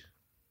 3,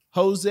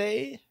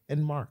 Jose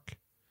and Mark.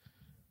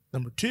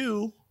 Number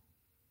 2,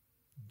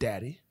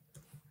 Daddy.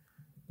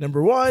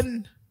 Number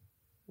 1,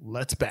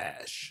 Let's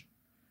Bash.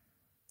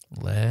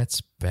 Let's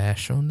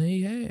bash on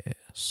the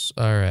ass.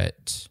 All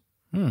right.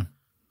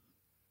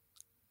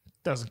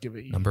 Doesn't give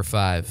it. Number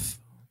 5.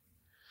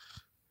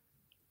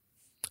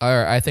 All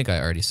right, I think I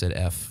already said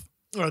F.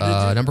 Oh,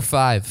 did you? Number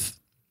 5.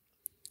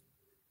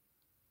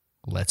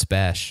 Let's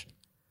bash.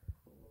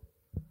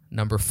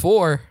 Number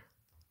 4.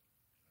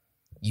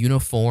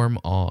 Uniform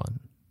on.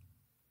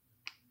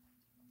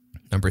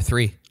 Number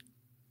 3.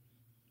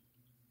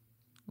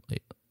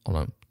 Wait, hold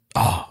on.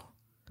 Oh,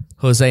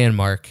 Jose and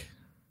Mark.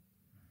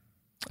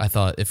 I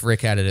thought if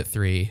Rick had it at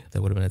 3,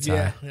 that would have been a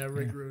tie. Yeah,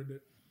 Rick ruined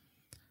it.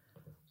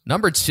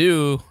 Number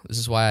 2, this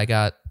is why I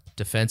got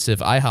defensive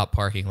IHOP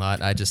parking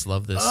lot. I just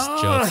love this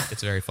joke.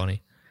 It's very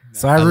funny.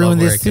 So I love ruined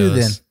where this it too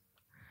goes. then.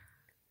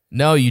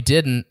 No, you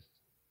didn't.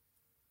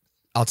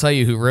 I'll tell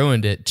you who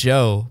ruined it.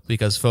 Joe,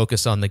 because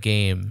focus on the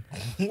game.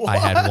 I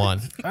had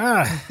 1.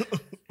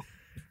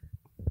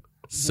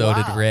 So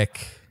did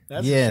Rick.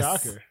 That's Yes. a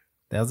shocker.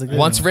 That was a good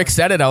Once one. Rick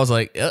said it, I was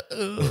like,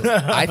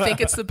 I think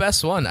it's the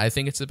best one.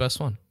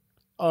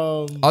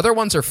 Other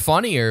ones are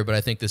funnier, but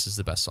I think this is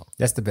the best song.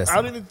 That's the best I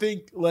song. don't even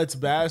think Let's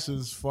Bash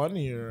is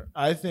funnier.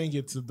 I think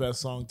it's the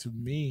best song to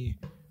me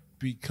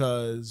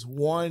because,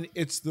 one,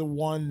 it's the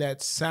one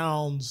that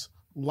sounds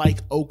like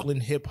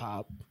Oakland hip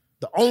hop.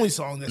 The only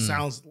song that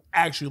sounds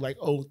actually like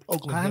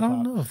Oakland I hip hop.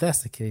 don't know if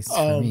that's the case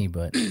for me,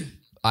 but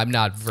I'm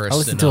not versed I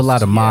listen enough. to a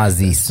lot of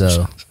Mozzie,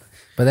 so.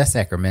 But that's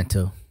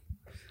Sacramento.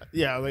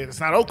 Yeah, like, it's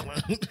not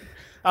Oakland.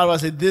 I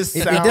was about to say this.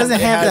 It sound doesn't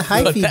have the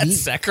has hyphy That's beat.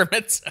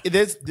 Sacramento.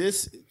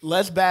 This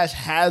Let's Bash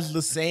has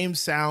the same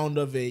sound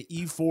of a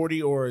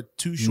E40 or a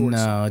Too Short.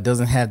 No, it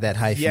doesn't have that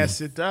hyphy. Yes,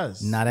 it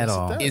does. Not at Yes, it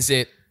all. does. Is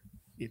it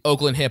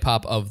Oakland hip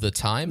hop of the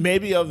time?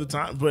 Maybe of the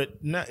time,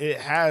 but no, it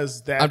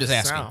has that. I'm just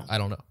asking. sound. I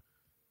don't know.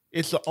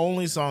 It's the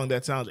only song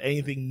that sounds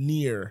anything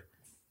near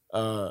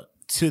to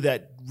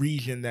that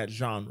region, that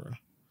genre.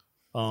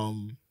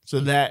 So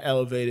that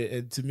elevated,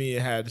 and to me,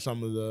 it had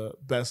some of the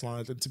best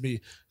lines, and to me,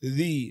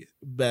 the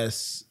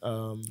best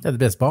That's the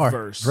best bar.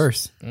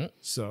 verse.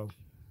 So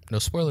No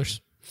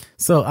spoilers.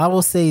 So I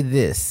will say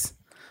this.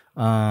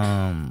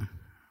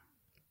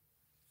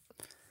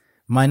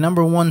 My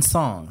number 1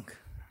 song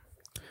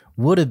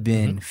would have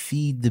been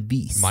Feed the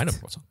Beast. My number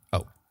 1 song.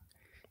 Oh,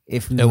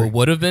 If we it were-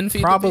 would have been Feed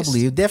the probably.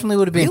 Beast? It definitely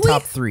would have been Really?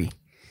 top 3.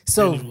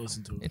 So didn't even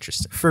listen to it.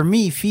 Interesting. for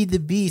me, Feed the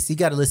Beast, you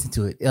got to listen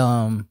to it.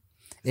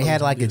 It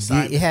had like the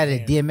assignment it had a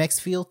man. DMX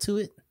feel to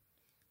it.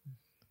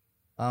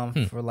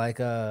 For like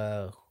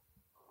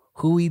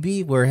Who We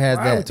Be, where it has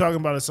Why are we that talking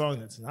about a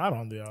song that's not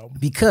on the album?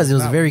 because it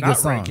was a Not- very good not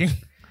song. ranking.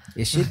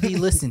 It should be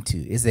listened to.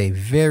 It's a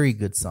very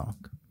good song.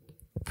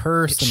 It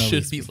Personally,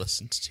 should be speaking.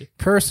 listened to.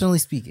 Personally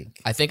speaking,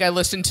 I think I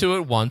listened to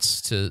it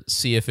once to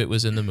see if it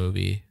was in the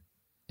movie,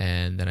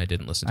 and then I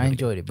didn't listen to I it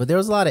enjoyed it. But there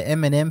was a lot of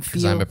Eminem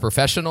because feel. I'm a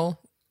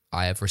professional.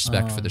 I have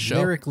respect for the show.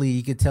 Lyrically,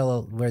 you could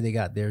tell where they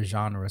got their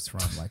genres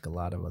from, like a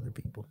lot of other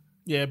people.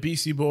 Yeah,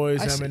 BC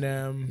Boys, I see.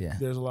 Eminem. Yeah.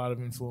 There's a lot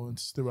of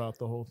influence throughout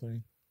the whole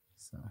thing.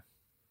 So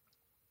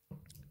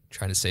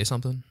Trying to say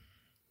something?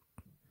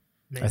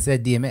 I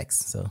said DMX,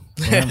 so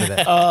remember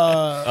that.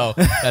 Oh,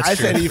 that's I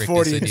true. said Rick did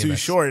E40 say and Too DMX.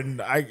 Short,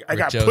 and I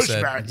got Joe pushed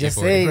said back. Just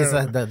E40. say it's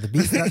the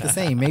beat's not the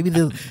same. Maybe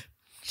the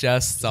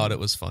Just thought it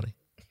was funny.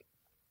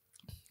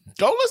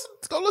 Go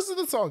listen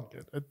to the song.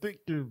 Dude. I think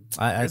you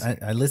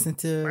I listened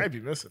to might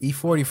be missing.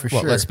 E40 for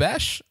What, sure. Let's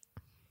bash?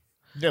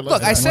 Yeah,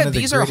 Look, I One said of the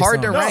these are greatest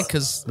hard to songs rank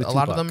because with a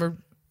lot of Tupac. them are.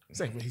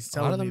 He's A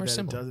lot telling of them me are that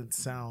similar. it doesn't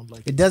sound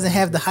like It doesn't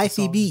have the it's a hyphy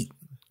song. beat.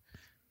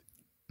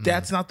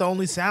 That's not the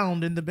only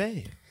sound in the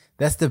Bay.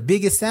 That's the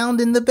biggest sound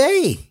in the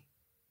Bay.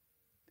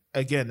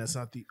 Again, that's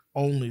not the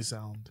only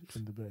sound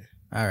in the Bay.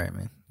 All right,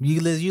 man. You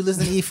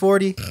listen to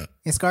E40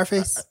 and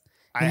Scarface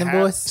and them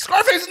boys.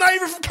 Scarface is not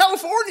even from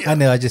California. I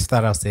know. I just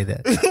thought I'll say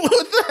that. What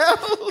the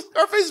hell?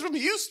 Scarface is from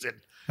Houston.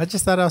 I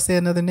just thought I'll say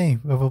another name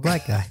of a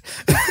black guy.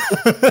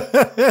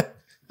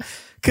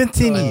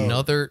 Continue.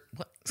 Another.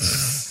 What?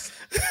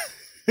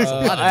 There's a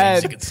lot of I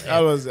names had, you could say.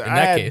 I was, in I that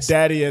had case.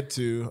 Daddy at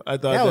 2. I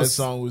thought That that, was-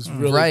 song was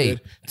really Right.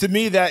 good. To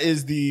me, that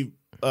is the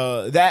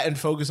that and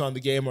Focus on the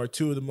Game are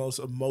 2 of the most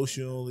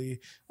emotionally.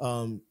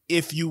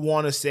 If you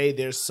want to say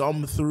there's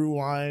some through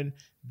line,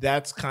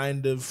 that's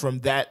kind of from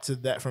that to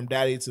that, from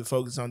Daddy to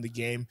Focus on the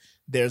Game.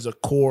 There's a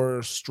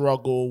core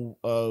struggle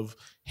of,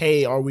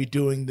 hey, are we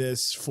doing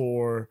this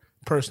for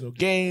personal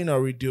gain?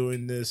 Are we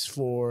doing this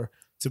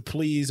to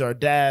please our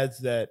dads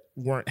that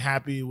weren't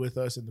happy with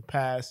us in the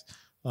past?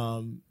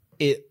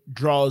 It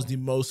draws the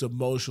most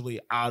emotionally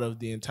out of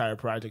the entire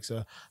project,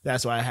 so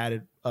that's why I had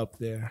it up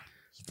there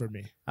for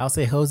me. I'll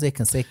say Jose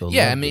Canseco.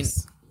 Yeah, loved I mean,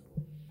 this.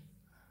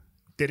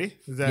 Did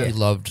he? Is Yeah. He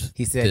loved.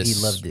 He said he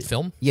this loved it.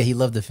 Film. Yeah, he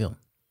loved the film.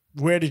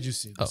 Where did you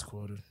see this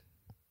quoted?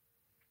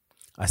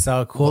 I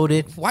saw it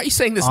quoted. Why are you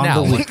saying this On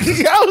now? the Like,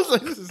 I was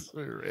like, this is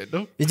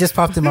random. It just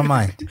popped in my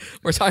mind.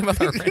 we're talking about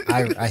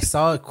the I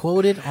saw it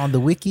quoted on the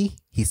wiki.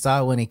 He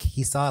saw it when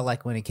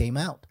it came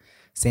out.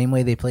 Same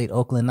way they played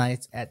Oakland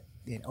Knights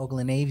in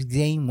Oakland A's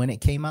game when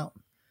it came out.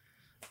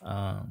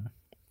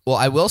 Well,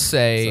 I will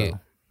say,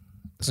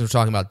 since we're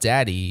talking about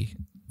Daddy,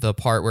 the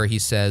part where he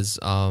says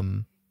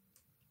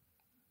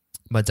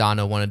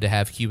Madonna wanted to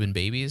have Cuban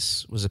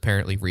babies was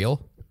apparently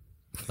real.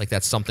 Like,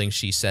 that's something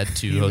she said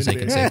to Jose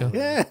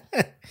Canseco.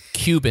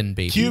 Cuban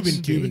babies.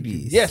 Cuban.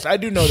 Yes, I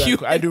do know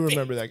that. I do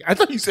remember that. I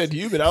thought you said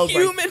human. I was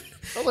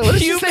like, what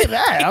did you say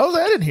that?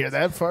 I didn't hear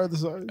that part of the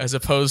song. As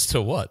opposed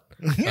to what?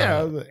 Yeah,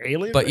 I was like,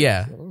 alien. But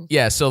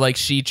yeah. So like,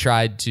 she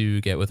tried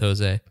to get with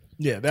Jose.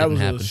 Yeah, that Didn't was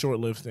happen. a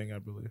short-lived thing, I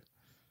believe.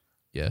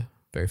 Yeah,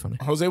 very funny.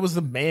 Jose was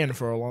the man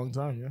for a long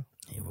time.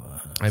 Yeah, He was.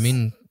 I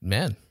mean,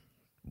 man,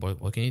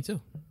 what can you do?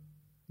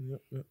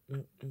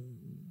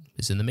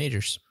 He's in the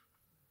majors.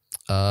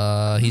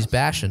 He's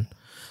bashing.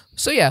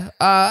 So yeah,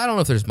 I don't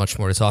know if there's much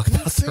more to talk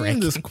about the seeing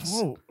this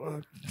rankings.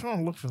 quote. Trying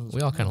to look for this.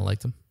 We all kind of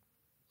liked him.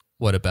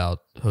 What about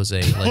Jose?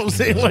 Liking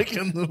Jose the- like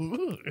in the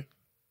movie.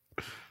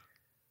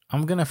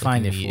 I'm gonna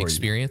find it the for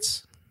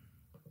experience?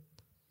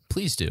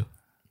 Please do.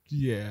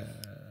 Yeah.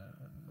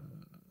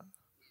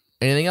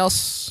 Anything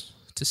else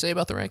to say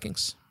about the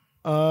rankings?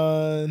 No,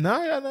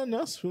 I got nothing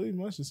else really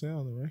much to say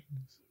on the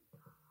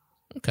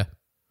rankings. Okay.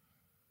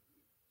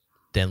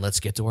 Then let's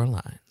get to our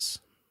lines.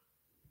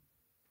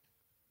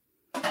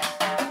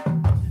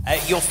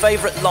 Your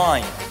favorite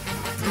line?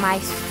 My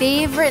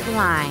favorite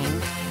line.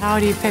 How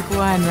do you pick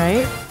one,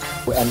 right?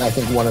 And I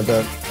think one of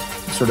the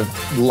sort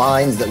of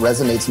lines that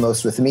resonates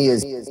most with me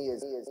is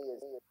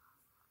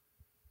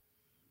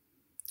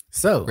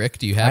So, Rick,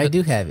 do you have I it?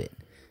 do have it.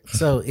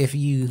 So if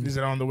you, Is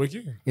it on the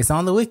wiki? it's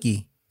on the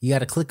wiki. You got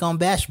to click on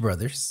Bash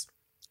Brothers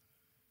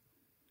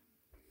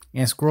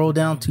and scroll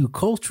down to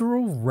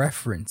cultural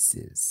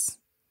references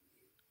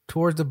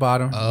towards the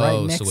bottom,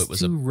 right next so it was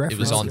to it references.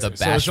 was on the So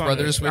Bash it's on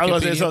Brothers there. I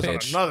was gonna say, so Wikipedia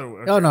it's page. on another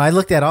one. Oh no, I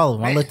looked at all of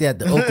them. I looked at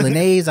the Oakland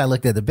A's. I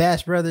looked at the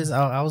Bash Brothers.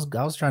 I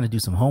was trying to do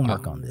some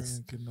homework on this.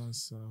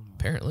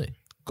 Apparently.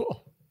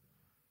 Cool.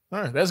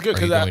 All right, that's good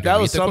Are you because going to that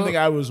read was the something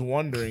quote? I was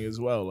wondering as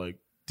well. Like,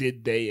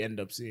 did they end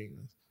up seeing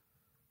this?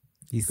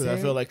 He Because I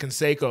said, feel like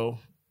Canseco,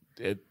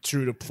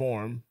 true to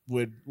form,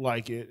 would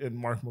like it, and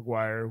Mark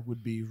McGuire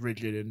would be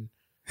rigid and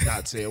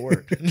not say a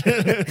word.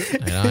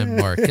 And I'm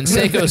Mark.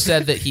 Canseco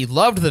said that he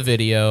loved the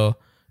video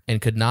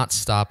and could not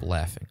stop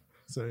laughing.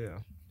 So yeah,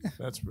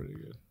 that's pretty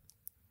good.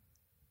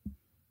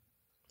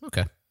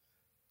 Okay.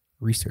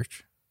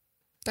 research.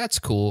 That's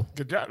cool.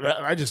 Good job.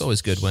 I just It's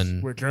always good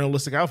when- we're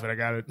journalistic outfit.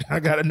 I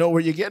gotta know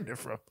where you're getting it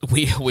from.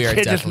 We are Can't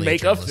just definitely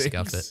make a up journalistic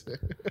things. outfit.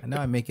 I know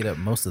I make it up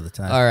most of the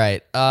time. All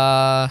right.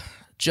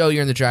 Joe,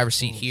 you're in the driver's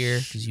seat here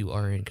because you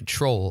are in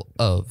control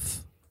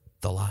of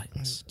the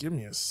lines. Give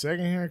me a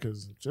second here,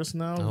 because just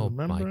now Oh,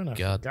 my remembering I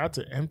God. forgot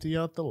to empty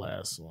out the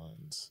last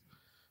ones.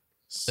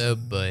 Oh,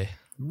 boy.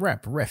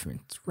 Rap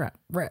reference.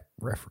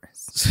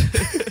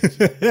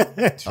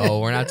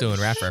 Oh, we're not doing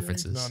rap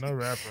references. No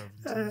rap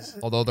references.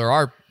 Although there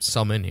are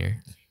some in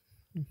here.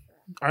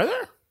 Are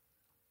there?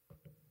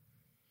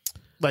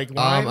 Like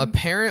line?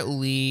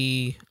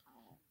 Apparently,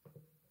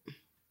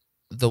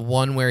 the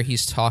one where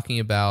he's talking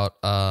about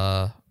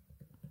hold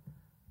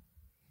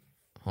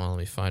on, let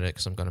me find it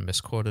because I'm gonna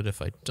misquote it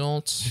if I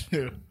don't.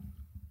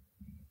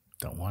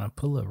 Don't want to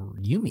pull a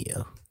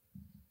Yumio.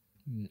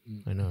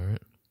 I know,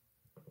 right?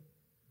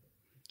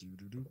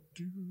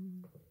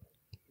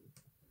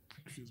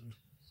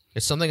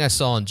 It's something I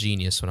saw on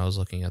Genius when I was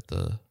looking at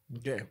the.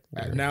 Okay.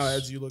 Now,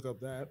 as you look up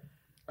that,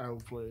 I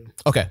will play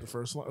Okay. the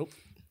first one. Oh.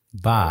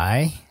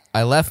 Bye.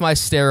 I left my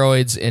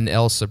steroids in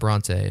El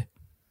Sobrante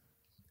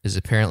is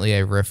apparently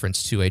a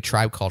reference to a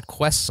Tribe Called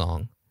Quest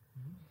song.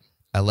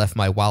 I left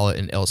my wallet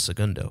in El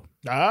Segundo.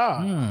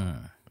 Nice.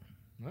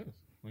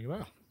 Look at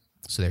that.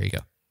 So there you go.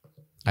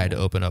 I had to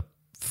open up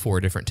 4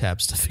 different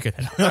tabs to figure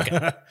that out. Okay.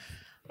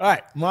 All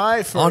right. My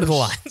first On to the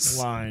lines.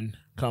 line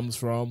comes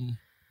from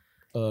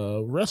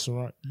a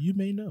restaurant you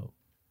may know.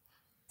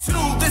 This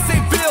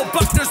ain't Bill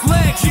Buckner's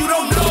legs. You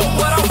don't know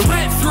what I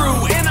went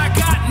through, and I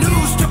got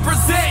news to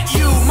present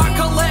you. My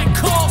collect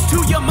calls to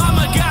your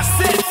mama got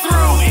sent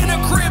through in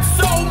a crib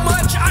so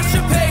much I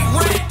should pay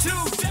rent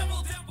to.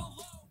 Devil down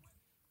below.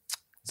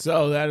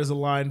 So that is a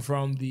line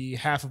from the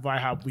Half of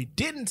IHOP we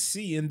didn't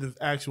see in the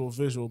actual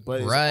visual,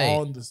 but it's Right.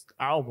 on this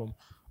album.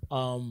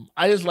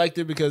 I just liked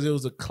it because it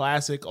was a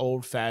classic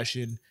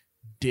old-fashioned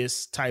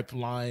diss type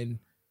line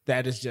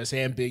that is just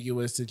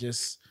ambiguous to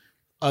just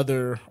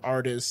other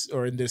artists,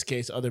 or in this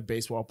case, other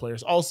baseball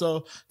players.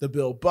 Also, the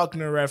Bill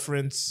Buckner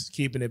reference,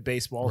 keeping it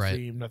baseball Right.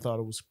 themed. I thought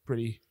it was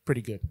pretty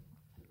good.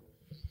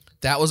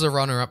 That was a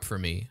runner-up for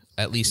me.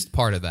 At least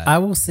part of that. I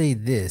will say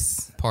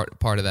this, Part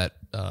of that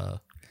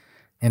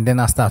and then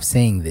I'll stop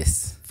saying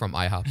this. from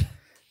IHOP.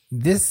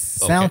 This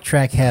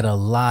soundtrack had a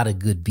lot of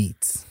good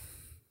beats.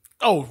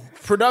 Oh,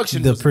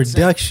 production. The was insane.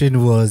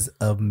 production was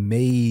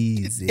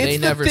amazing. They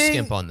It's never the thing-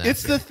 skimp on that.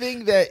 It's the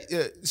thing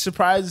that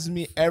surprises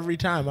me every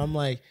time. I'm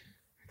like,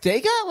 they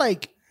got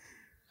like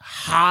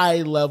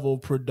high level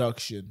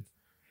production,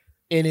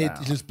 and it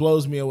just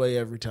blows me away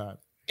every time.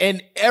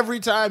 And every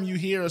time you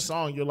hear a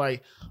song, you're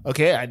like,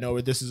 okay, I know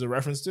what this is a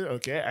reference to.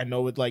 Okay, I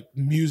know what like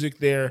music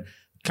they're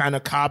kind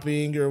of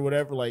copying or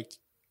whatever. Like,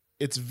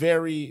 it's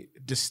very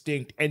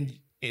distinct and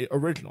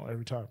original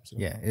every time. So.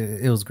 Yeah,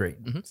 it was great.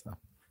 So.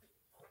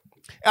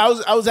 I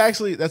was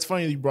actually, that's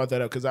funny that you brought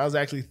that up, because I was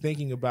actually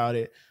thinking about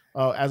it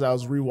as I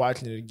was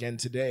rewatching it again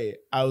today.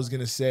 I was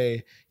gonna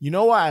say, you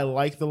know why I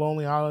like The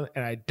Lonely Island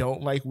and I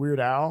don't like Weird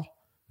Al?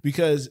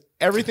 Because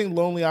everything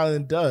Lonely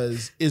Island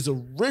does is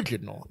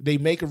original. They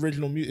make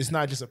original music. It's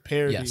not just a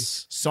parody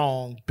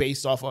song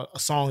based off a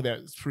song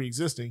that's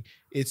pre-existing.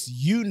 It's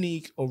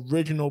unique,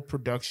 original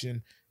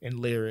production and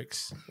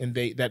lyrics, and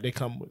they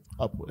come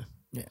up with.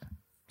 Yeah,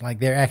 like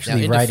they're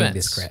actually writing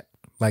this crap.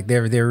 Like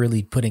they're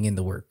really putting in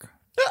the work.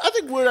 I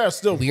think Weird Al's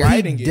still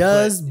writing He it.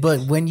 does,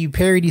 but when you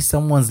parody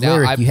someone's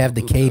lyric, you have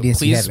the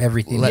cadence, you have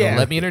everything.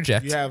 Let me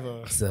interject. You have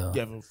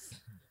a.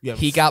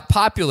 He got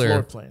popular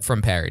floor plan.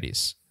 from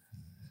parodies,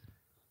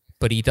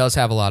 but he does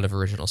have a lot of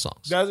original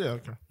songs. Does it?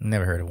 Okay.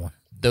 Never heard of one.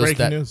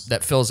 Breaking news.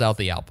 That fills out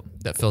the album.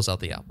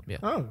 Yeah.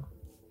 Oh.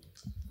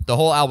 The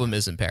whole album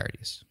is in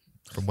parodies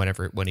from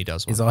when he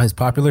does one. Is all his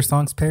popular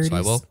songs parodies?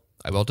 So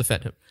I will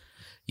defend him.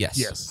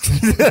 Yes.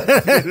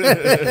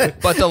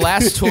 But the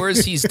last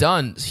tours he's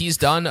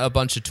done a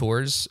bunch of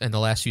tours, and the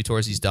last few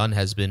tours he's done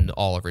has been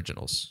all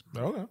originals.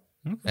 Okay.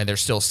 And they're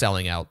still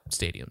selling out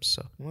stadiums.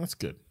 So that's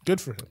good. Good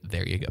for him.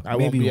 There you go. I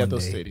won't be at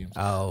those stadiums.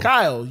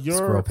 Kyle,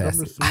 you're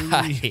number 3.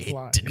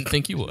 I didn't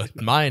think you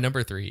would. My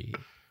number 3.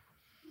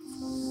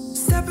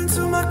 Step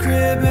into my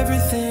crib,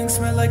 everything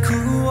smell like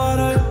cool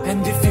water.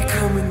 And if you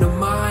come into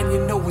mine,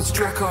 you know it's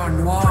Dracar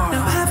Noir.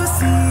 Now have a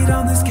seat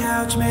on this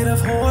couch made of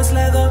horse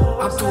leather.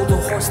 I'm told the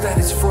horse that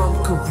it's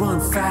from could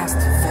run fast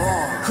and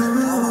far.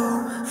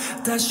 Ooh,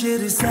 that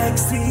shit is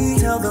sexy.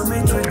 Tell the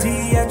maitre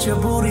d' at your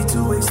booty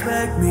to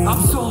expect me.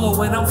 I'm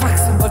solo and I'm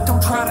flexing, but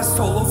don't try to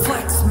solo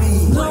flex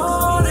me.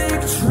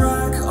 Nordic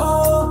track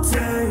all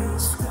day.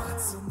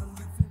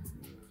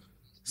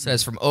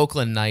 Says from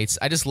Oakland Nights.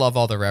 I just love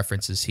all the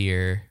references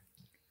here.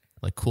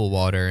 Like Cool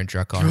Water and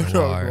Dracar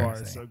Noir.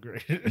 So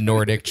great.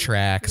 Nordic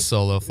track,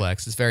 Solo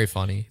Flex. It's very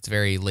funny. It's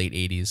very late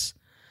 80s.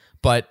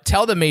 But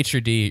tell the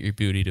maitre d' at your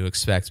booty to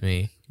expect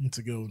me. It's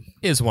a good one.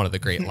 Is one of the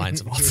great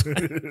lines of all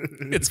time.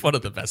 It's one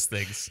of the best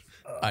things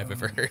I've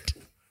ever heard.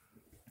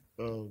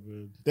 Oh,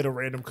 man. Did a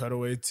random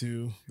cutaway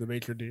to the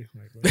maitre d'.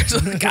 There's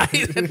a guy,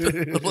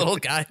 the little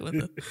guy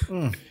with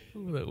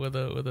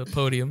a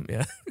podium.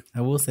 Yeah. I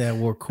will say I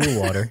wore Cool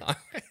Water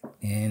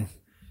and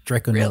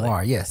Draco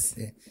Noir. Yes.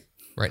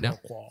 Right now?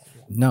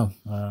 No.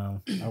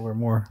 I wear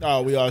more.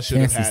 Oh, we all should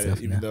have had stuff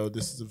it, even now. though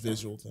this is a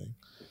visual thing.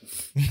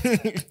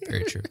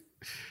 Very true.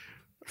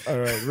 All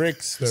right,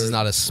 Rick's third. This is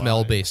not a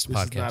smell-based This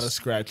is podcast. not a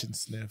scratch and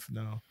sniff,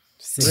 no.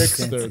 Six Rick's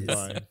senses. third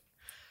line.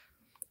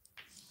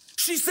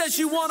 She said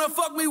she wanna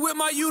fuck me with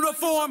my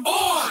uniform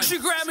on. She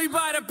grabbed me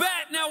by the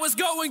bat, now it's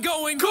going, gone.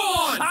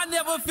 I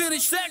never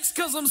finished sex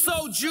cause I'm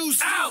so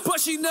juiced out. But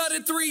she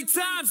nutted 3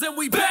 times and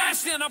we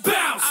bashed and I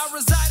bounced. I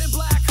reside in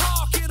Black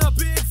Hawk in a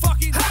big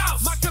fucking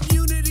house. My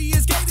community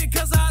is gated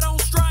cause I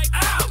don't strike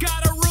out.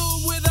 Got a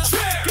room with a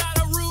chair, got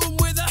a room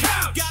with a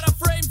couch. Got a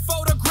framed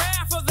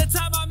photograph of the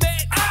time I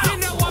met out. You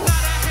know I'm not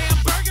a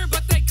hamburger,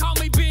 but they call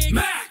me Big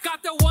Mac.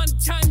 Got the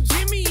 1-ton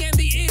Jimmy and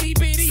the itty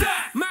bitty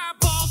sack. My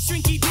balls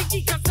shrinky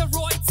dinky cause the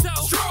roid's so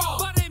strong.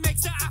 But it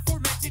makes the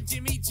aforementioned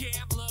Jimmy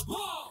Jam look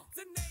long.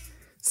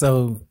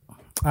 So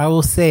I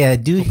will say I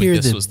do hear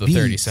this the was the beat.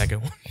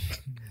 30-second one.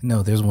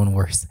 No, there's one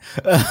worse.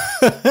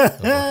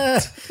 I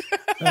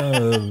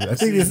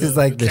think this is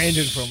like the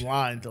Changing from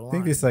line to line. I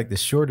think this is like the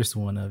shortest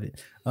one of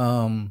it.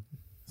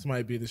 This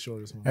might be the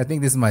shortest one. I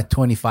think this is my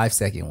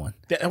 25-second one.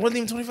 That wasn't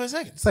even 25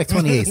 seconds. It's like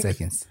 28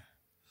 seconds.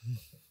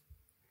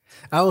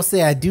 I will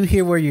say I do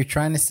hear where you're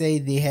trying to say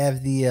they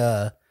have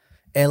the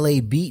LA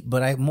beat,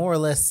 but I more or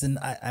less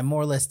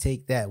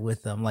take that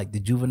with like the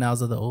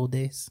Juveniles of the old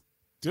days.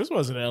 This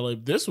wasn't LA.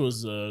 This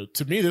was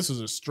to me. This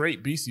was a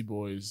straight Beastie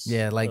Boys.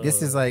 Yeah, like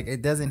this is like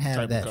it doesn't type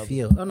have of that cover.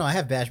 feel. Oh no, I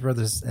have Bash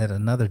Brothers at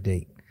another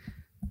date,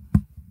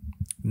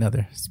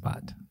 another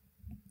spot.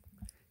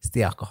 It's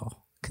the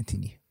alcohol.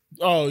 Continue.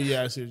 Oh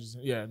yeah, I see what you're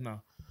saying. Yeah,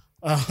 no.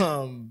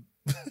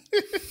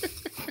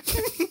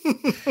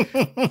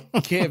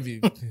 Can't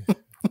be.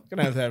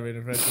 Gonna have to have it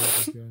in French.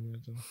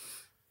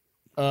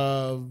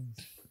 All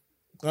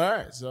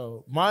right,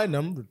 so my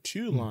number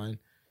 2 line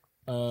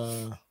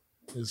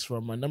is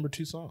from my number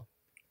 2 song.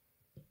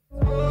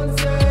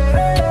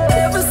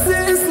 Ever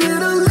since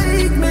Little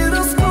League,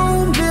 middle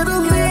school,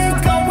 Middle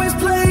League, always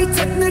play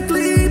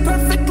technically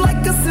perfect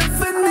like a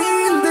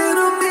symphony.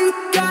 Little me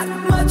got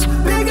much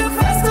bigger,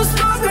 faster,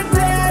 stronger,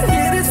 dad.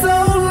 Hit it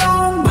so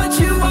long, but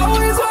you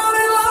always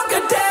wanted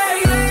longer,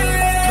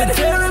 dad. But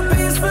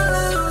therapy's for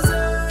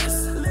losers.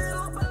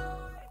 Little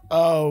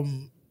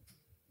boy.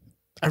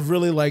 I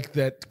really like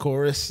that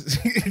chorus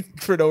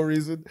for no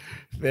reason.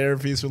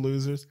 Therapies for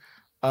losers.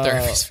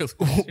 Therapies for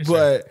losers.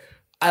 But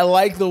I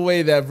like the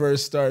way that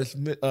verse starts.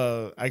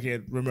 I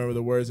can't remember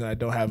the words and I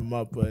don't have them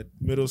up, but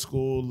middle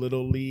school,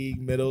 little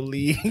league, middle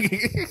league.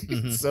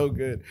 It's so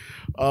good.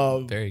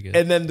 Very good.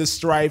 And then the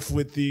strife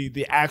with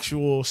the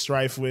actual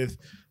strife with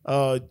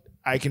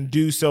I can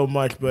do so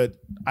much, but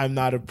I'm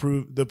not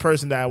approved. The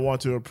person that I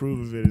want to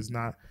approve of it is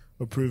not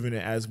approving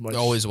it as much.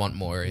 Always want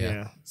more,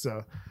 yeah.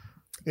 So,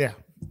 yeah,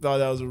 thought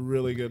that was a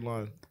really good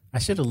line. I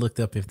should have looked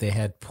up if they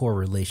had poor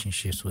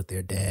relationships with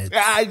their dads.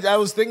 I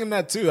was thinking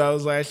that too. I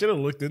was like, I should have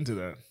looked into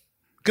that.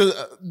 Because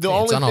the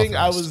only thing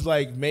I was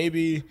like,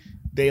 maybe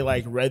they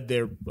like read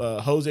their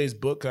Jose's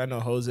book. I know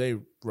Jose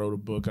wrote a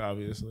book,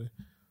 obviously,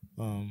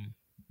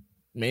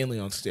 mainly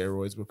on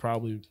steroids, but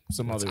probably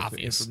some other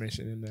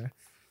information in there.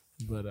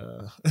 But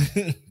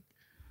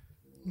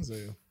so,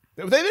 yeah.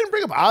 They didn't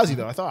bring up Ozzy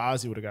though. I thought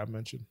Ozzy would have got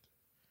mentioned.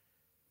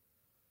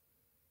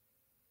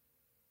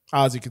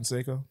 Ozzy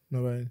Canseco,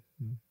 nobody.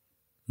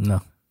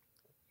 No.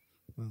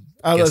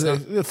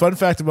 Fun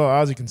fact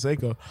about Ozzy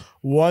Canseco.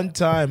 One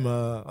time,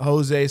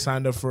 Jose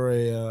signed up for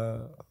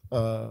a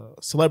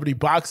celebrity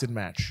boxing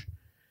match,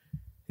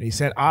 and he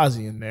sent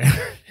Ozzy in there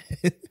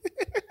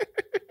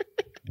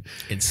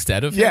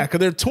instead of because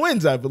they're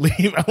twins, I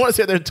believe. I want to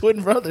say they're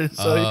twin brothers,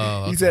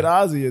 so he sent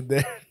Ozzy in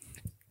there.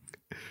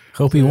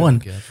 Hope he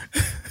won.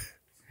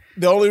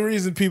 The only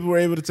reason people were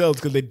able to tell is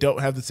because they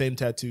don't have the same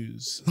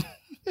tattoos.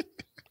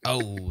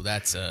 Oh,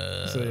 that's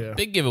a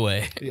big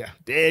giveaway. Yeah,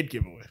 dead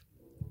giveaway.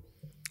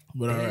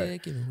 But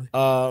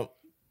all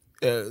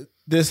right.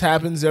 This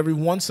happens every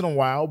once in a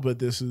while, but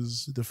this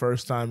is the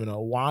first time in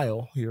a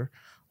while here.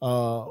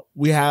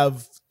 We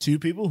have two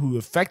people who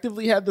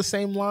effectively had the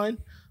same line.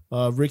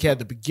 Rick had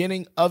the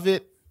beginning of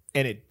it,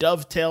 and it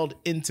dovetailed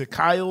into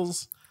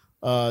Kyle's.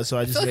 So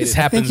I just made it.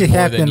 I think it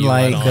happened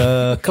like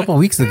a couple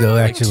weeks ago,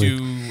 actually.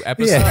 2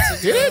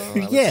 episodes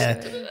ago?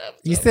 Yeah.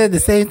 You said the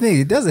same thing.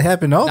 It doesn't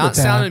happen all the time. Not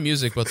Sound and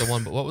Music, but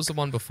what was the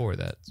one before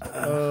that?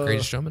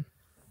 Greatest Showman?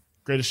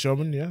 Greatest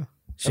Showman, yeah.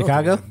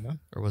 Chicago?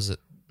 Or was it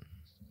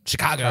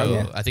Chicago?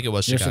 Yeah. I think it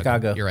was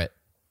Chicago. You're right.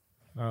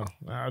 Oh,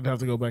 I'd have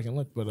to go back and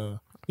look, but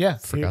yeah,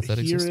 forgot that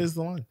here existed. is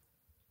the line.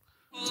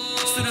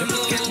 So don't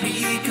look at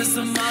me, cause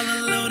I'm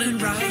all alone in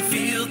right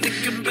field.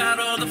 Thinking about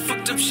all the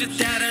fucked up shit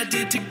that I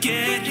did to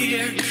get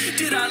here.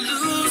 Did I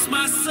lose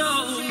my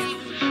soul?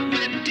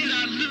 Did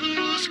I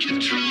lose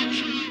control?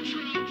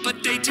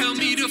 But they tell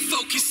me to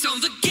focus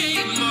on the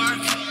game, Mark.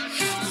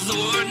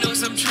 Lord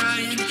knows I'm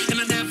trying,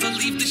 and I never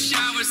leave the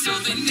shower, so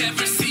they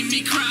never see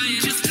me crying.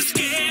 Just a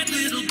scared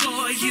little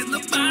boy in the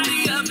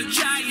body of a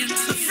giant,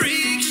 a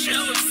freak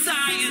show of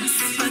science.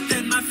 But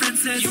then my friend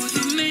says, you're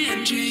the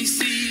man,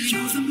 JC.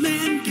 You're the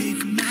man,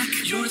 Big Mac.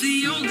 You're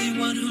the only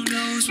one who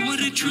knows what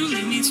it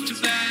truly means to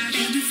bash.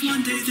 And if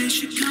one day they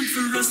should come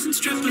for us and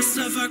strip us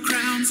of our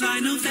crowns, I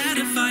know that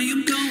if I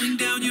am going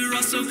down, you're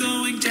also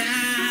going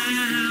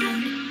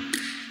down.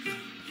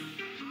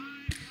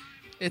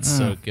 It's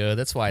so good.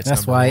 That's why it's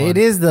That's number why one. it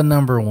is the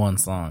number one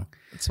song.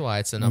 That's why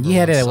it's a And number you one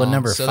had it at what, song.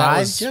 number So that 5,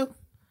 was- Joe?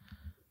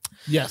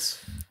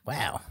 Yes.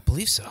 Wow. I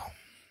believe so.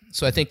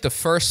 So I think the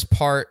first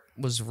part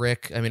was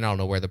Rick. I mean, I don't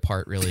know where the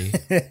part really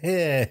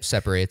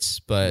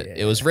separates, but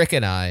it was Rick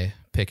and I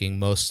picking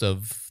most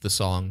of the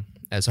song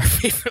as our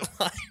favorite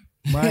line.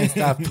 Mine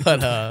stopped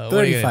But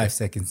 35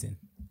 seconds in.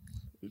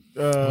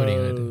 What are you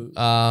gonna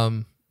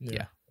do?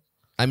 Yeah.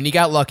 I mean, you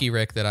got lucky,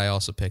 Rick, that I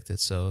also picked it,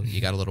 so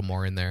you got a little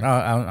more in there.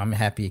 I'm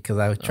happy because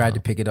I tried to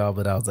pick it all,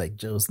 but I was like,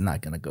 Joe's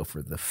not going to go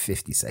for the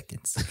 50ty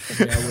seconds.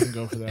 Yeah, I wouldn't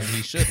go for that. And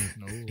he shouldn't.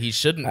 No. He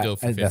shouldn't go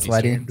for 50 That's why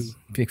I seconds.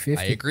 didn't pick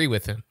 50. I agree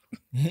with him.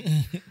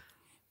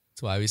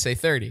 That's why we say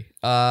 30.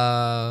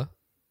 But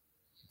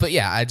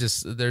yeah,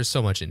 there's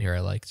so much in here I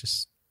like.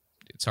 Just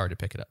it's hard to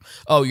pick it up.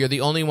 Oh, you're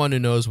the only one who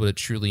knows what it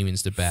truly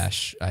means to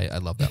bash. I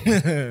love that one.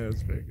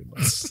 That's very good.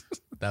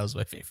 That was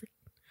my favorite.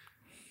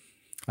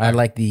 I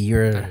like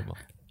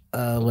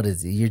what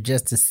is it? You're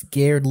just a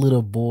scared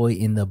little boy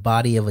in the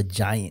body of a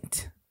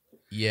giant.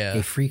 Yeah.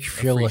 A freak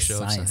show of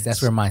science. That's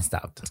where mine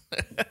stopped.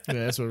 Yeah,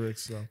 that's what Rick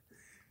said.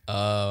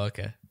 Oh,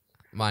 okay.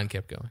 Mine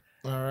kept going.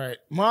 All right.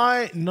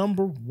 My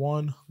number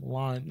one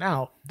line.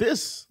 Now,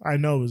 this I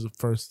know is the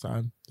first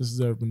time this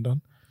has ever been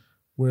done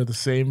where the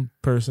same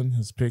person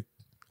has picked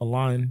a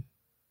line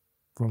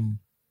from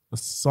a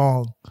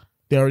song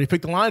they already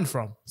picked a line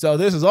from. So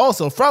this is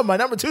also from my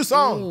number 2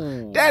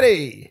 song,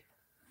 Daddy.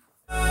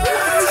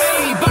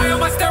 Hey, buy all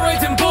my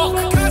steroids in bulk.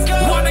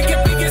 Wanna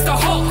get big as the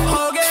Hulk.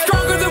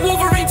 Stronger than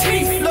Wolverine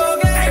teeth.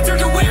 Enter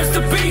the where's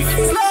the beef.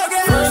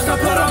 First I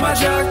put on my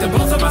jock, then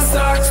both of my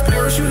socks.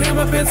 Parachute in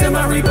my pants and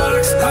my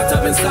Reeboks. Hopped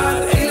up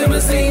inside a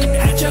limousine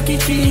at Chuck E.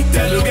 Cheese.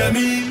 Then look at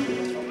me.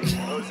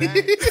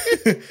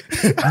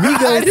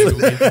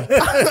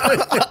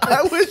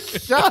 I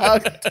was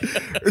shocked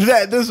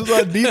that this was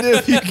on neither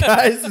of you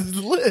guys'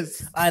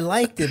 list. I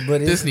liked it,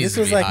 but This needs this to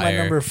was be like higher.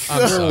 my number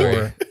I'm sorry.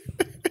 4.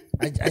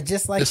 I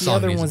just like This the song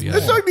other needs to ones be more.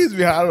 This song needs to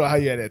be. I don't know how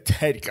you had a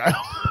 10, Kyle.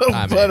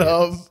 I but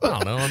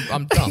don't know.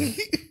 I'm dumb.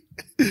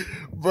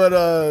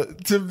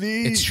 But to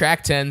me, It's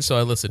track 10, so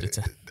I listed it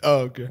 10. oh,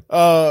 okay.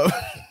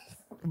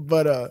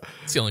 But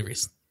It's the only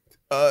reason.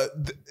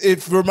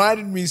 it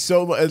reminded me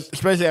so much,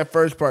 especially that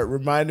first part,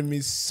 reminded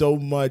me so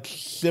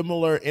much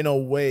similar in a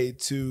way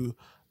to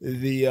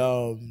the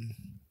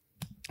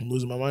I'm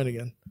losing my mind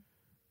again.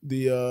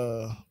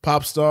 The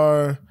pop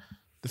star,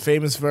 the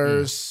famous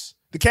verse,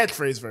 the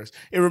catchphrase verse.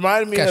 It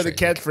reminded me of the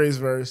catchphrase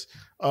verse,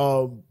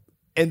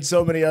 and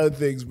so many other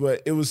things,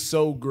 but it was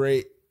so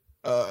great.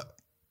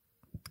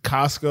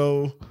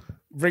 Costco,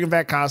 bringing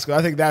back Costco.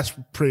 I think that's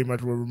pretty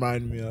much what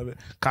reminded me of it.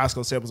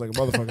 Costco samples like a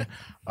motherfucker.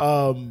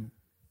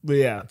 But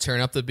yeah,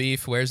 Turn up the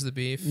beef. Where's the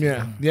beef?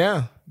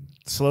 Yeah.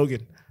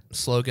 Slogan.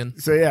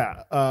 So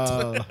yeah,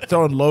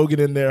 throwing Logan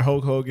in there,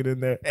 Hulk Hogan in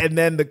there, and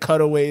then the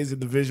cutaways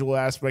and the visual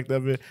aspect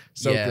of it.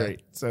 So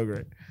great. So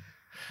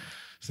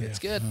It's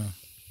good.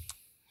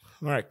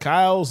 All right,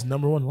 Kyle's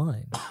number one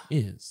line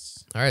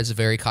is. All right, it's a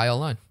very Kyle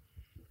line.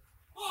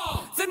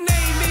 The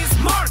name is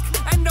Mark,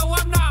 and no,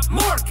 I'm not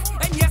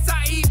Mork. And yes,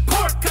 I eat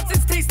pork, cause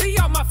it's tasty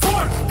on my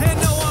fork.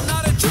 And no, I'm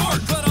not a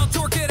jork, but I'll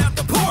torque it out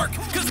the pork.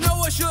 Cause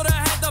Noah should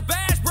have had the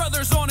Bash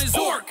Brothers on his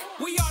orc.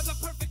 We are the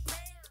perfect pair.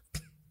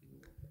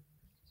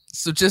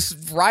 So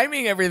just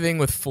rhyming everything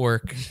with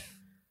fork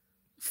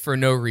for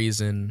no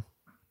reason.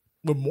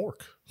 With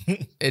Mork.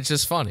 It's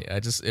just funny.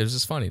 It was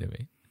just funny to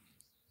me.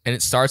 And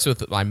it starts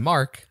with I'm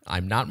Mark,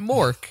 I'm not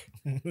Mork.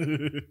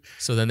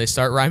 So then they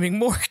start rhyming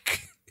Mork.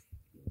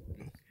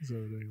 So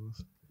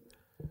ridiculous.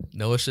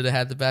 Noah should have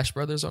had the Bash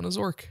Brothers on his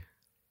orc.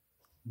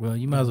 Well,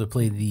 you might as well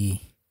play the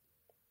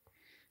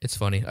It's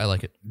funny. I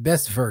like it.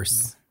 best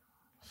verse.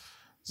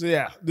 So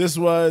yeah, this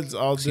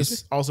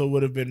also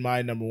would have been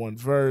my number one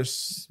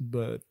verse,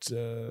 but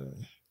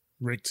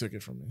Rick took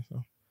it from me.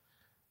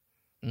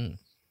 So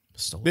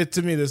Stole it.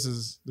 to me, this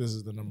is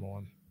the number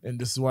one, and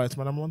this is why it's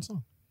my number one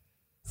song.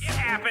 It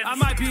happens. I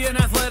might be an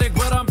athletic,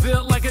 but I'm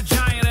built like a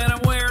giant, and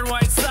I'm wearing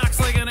white socks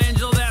like an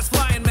angel that's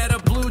flying. Met a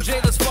blue jay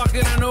that's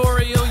fucking an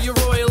Oreo. You're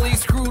royally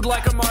screwed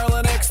like a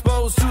marlin,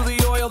 exposed to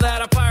the oil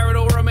that a pirate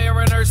or a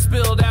mariner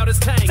spilled out his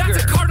tanker.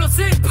 That's a Cardinal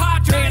Sin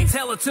Padre. Man,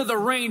 tell it to the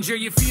ranger.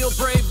 You feel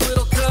brave,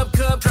 little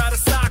cub, try to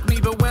sock me,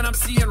 but when I'm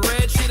seeing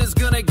red, shit is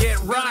gonna get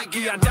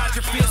rocky. I dodge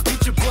your fist,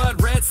 beat your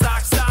blood, Red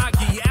Sox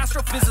soggy.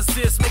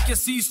 Astrophysicists make you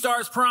see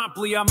stars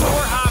promptly. I'm more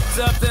hopped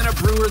up than a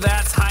brewer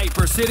that's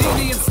hyper. Sit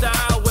Indian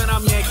style when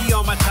I'm Yankee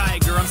on my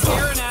Tiger. I'm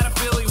staring at a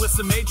Philly with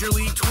some major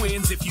league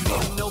twins. If you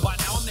didn't know by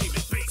now, I'm naming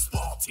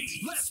baseball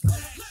teams. Let's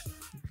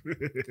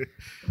play.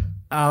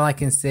 All I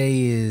can say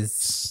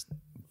is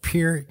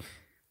pure.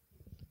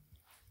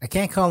 I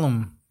can't call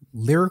them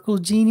lyrical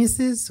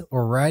geniuses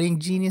or writing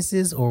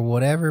geniuses or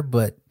whatever,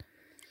 but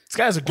These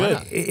guys are good.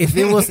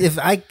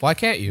 Why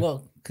can't you?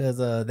 Well, because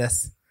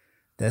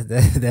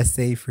that's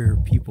safe for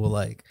people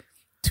like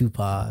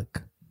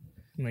Tupac,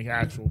 Like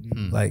actual.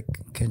 like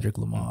Kendrick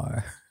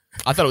Lamar.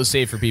 I thought it was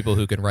safe for people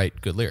who can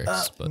write good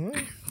lyrics, but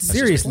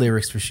Serious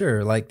lyrics for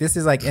sure. Like this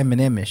is like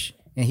Eminem-ish,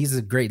 and he's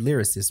a great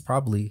lyricist,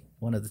 probably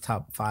one of the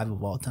top 5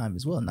 of all time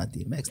as well. Not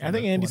DMX. I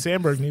think Andy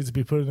Samberg needs to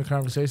be put in the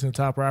conversation of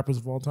top rappers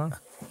of all time.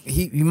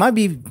 He might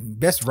be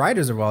best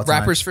writers of all time.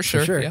 rappers for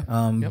sure. Yeah.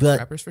 But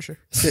rappers for sure.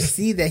 to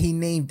see that he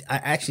named, I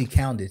actually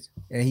counted,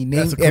 and he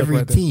That's a named clip every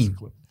right there. team.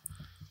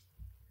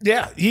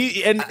 Yeah,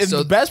 and So-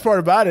 the best part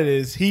about it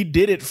is he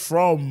did it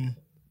from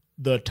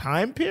the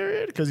time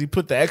period because he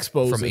put the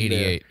expos From in there.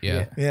 88,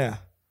 yeah. Yeah.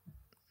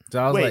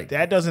 So I was Wait, like,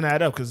 that doesn't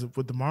add up because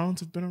would the Marlins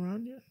have been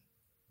around yet?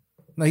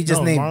 no, he just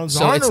No, named. Marlins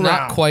So aren't it's around.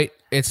 not quite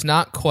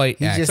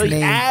He just accurate. So he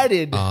named-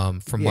 added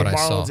From what I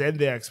saw. Marlins and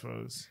the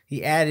expos.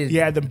 He added. He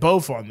had them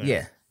both on there.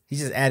 Yeah, he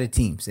just added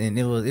teams, and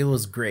it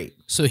was great.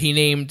 So he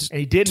named And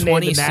he didn't name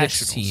the 26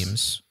 Nationals.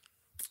 teams,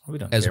 We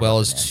don't as care well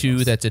about as the 2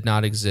 Nationals. that did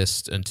not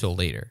exist until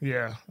later.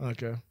 Yeah.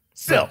 Okay.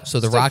 Still. So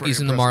the still Rockies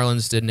pretty and the impressive.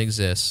 Marlins didn't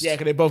exist. Yeah,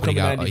 'cause they both but come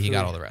in he 93.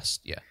 got all the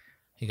rest. Yeah,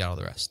 he got all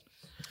the rest.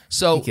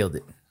 So He killed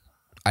it.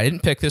 I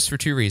didn't pick this for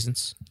 2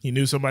 reasons. He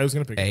knew somebody was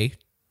going to pick it.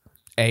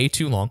 A,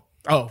 too long.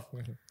 Oh.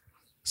 Okay.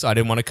 So I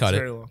didn't want to cut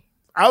Very it. long.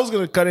 I was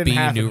going to cut it in B,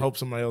 half knew- and hope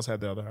somebody else had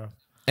the other half.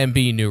 And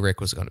B, knew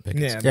Rick was going to pick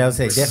it. Yeah, I would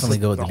say definitely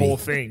go with the the B. whole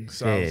thing.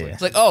 So I was Yeah. like,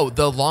 It's like, oh,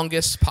 the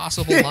longest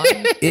possible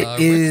line? It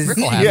is. Rick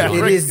will have yeah, it on.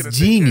 it Rick's is gonna take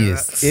care of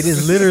genius. that. It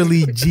is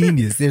literally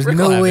genius. There's Rick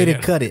will no have way it to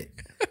in. cut it.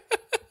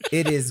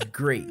 It is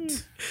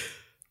great.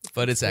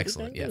 But it's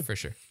excellent. Yeah, for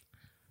sure.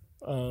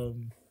 so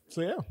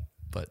yeah.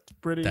 But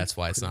Pretty- that's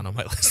why it's not on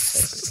my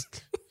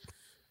list.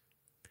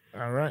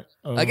 All right.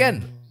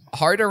 Again,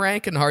 hard to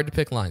rank and hard to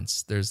pick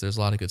lines. There's a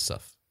lot of good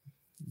stuff.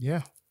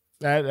 Yeah.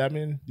 I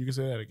mean, you can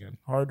say that again.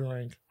 Hard to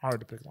rank, hard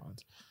to pick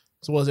lines.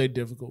 So it was a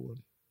difficult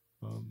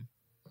one.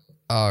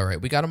 All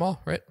right, we got them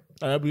all, right?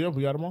 We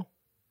got them all.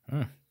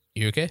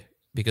 You okay?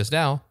 Because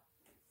now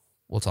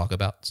we'll talk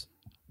about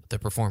the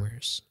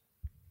performers.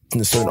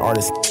 And a certain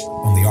artist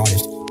on the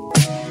artist.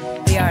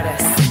 The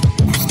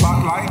artist.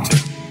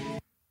 Spotlight.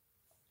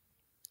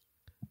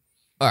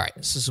 All right,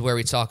 this is where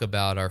we talk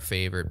about our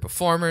favorite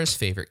performers,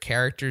 favorite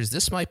characters.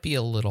 This might be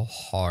a little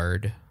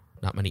hard.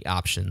 Not many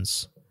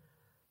options.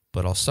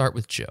 But I'll start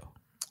with Joe.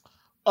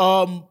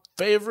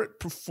 Favorite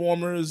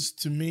performers,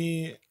 to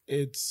me,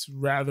 it's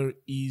rather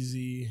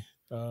easy.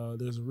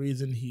 There's a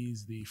reason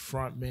he's the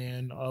front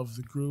man of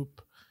the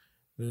group.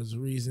 There's a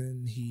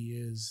reason he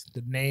is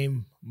the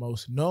name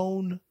most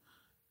known.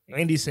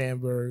 Andy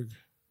Samberg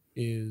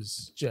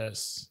is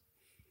just,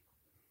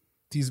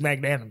 he's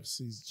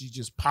magnanimous. He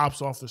just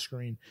pops off the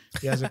screen.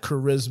 He has a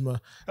charisma.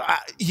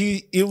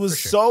 It was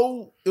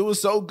so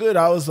good.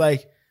 I was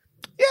like,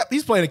 yeah,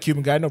 he's playing a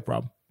Cuban guy, no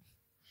problem.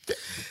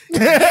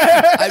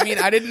 I mean,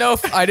 I didn't know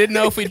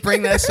if we'd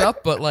bring this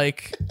up, but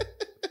like,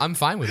 I'm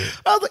fine with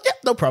it. I was like, yeah,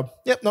 no problem.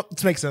 Yep, no,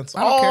 it makes sense.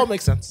 I don't care.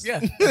 Makes sense.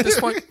 Yeah, at this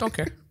point, don't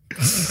care.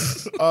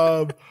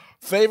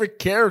 Favorite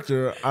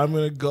character, I'm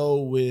gonna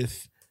go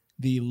with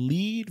the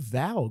lead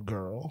Val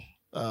girl,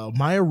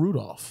 Maya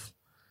Rudolph.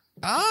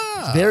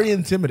 Very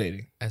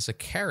intimidating. As a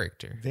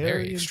character,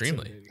 very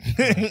extremely.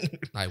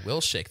 I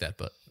will shake that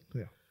butt.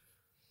 Yeah.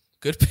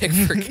 Good pick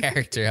for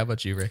character. How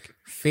about you, Rick?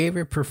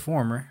 Favorite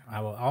performer,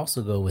 I will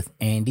also go with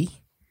Andy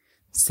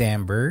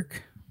Samberg.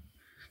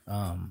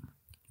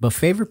 But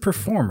favorite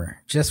performer,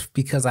 just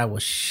because I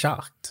was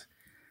shocked.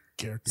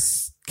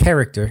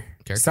 Character.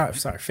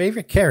 Sorry.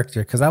 Favorite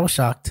character, because I was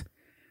shocked.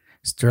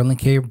 Sterling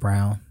K.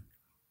 Brown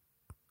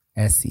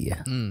as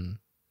Sia.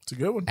 It's a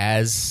good one.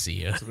 As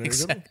Sia.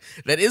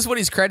 That is what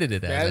he's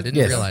credited as. I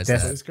didn't realize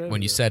that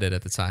when you said it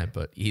at the time,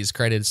 but he's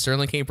credited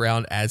Sterling K.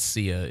 Brown as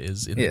Sia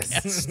is in the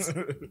cast,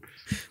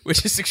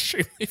 which is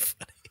extremely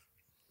funny.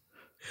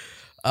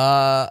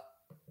 I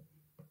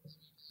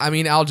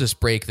mean, I'll just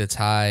break the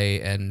tie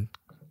and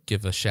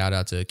give a shout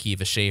out to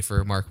Akiva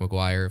Schaffer, Mark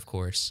McGuire, of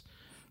course,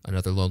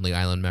 another Lonely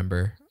Island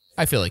member.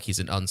 I feel like he's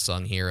an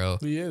unsung hero.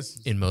 He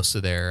is in most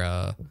of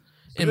their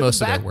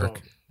their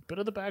work. Bit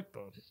of the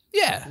backbone.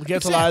 Yeah, he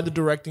gets a lot of the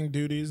directing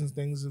duties and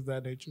things of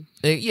that nature.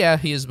 Yeah,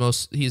 he's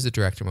the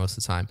director most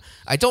of the time.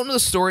 I don't know the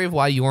story of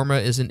why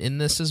Jorma isn't in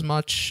this as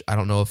much. I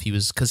don't know if he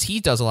was, because he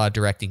does a lot of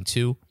directing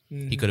too.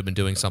 He could have been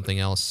doing something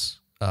else.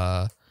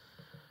 Yeah,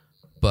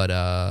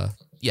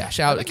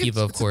 shout out to Akiva,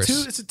 of course.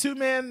 It's a two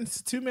man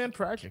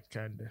project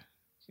kind of.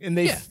 And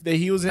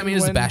he was in. I mean,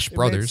 it's the Bash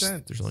Brothers.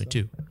 There's only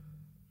two.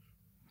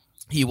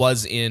 He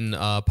was in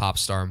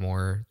Popstar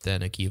more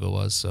than Akiva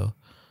was, so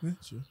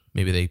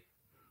maybe they.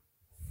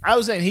 I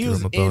was saying he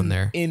was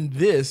in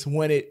this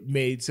when it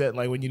made sense,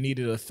 like when you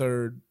needed a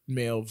third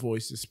male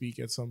voice to speak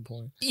at some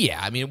point.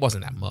 Yeah, I mean, it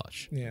wasn't that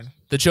much. Yeah.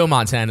 The Joe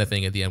Montana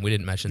thing at the end, we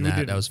didn't mention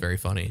that. That was very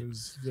funny.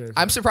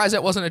 I'm surprised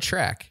that wasn't a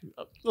track.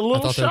 A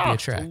little shocked. That would be a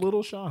track. A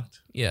little shocked.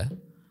 Yeah.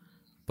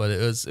 But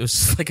it was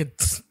just like a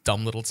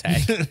dumb little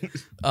tag.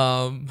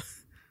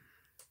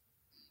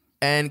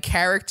 And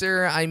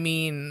character, I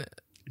mean,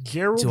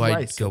 Gerald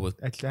Rice. I go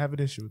with? I have an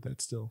issue with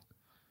that still.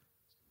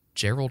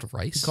 Gerald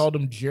Rice? He called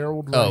him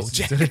Gerald Rice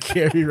instead of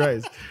Gary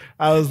Rice.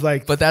 I was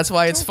like, but that's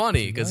why it's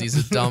funny, because he's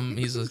a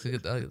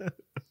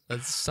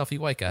stuffy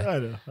white guy. I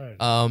know.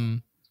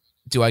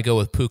 Do I go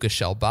with Puka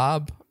Shell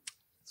Bob?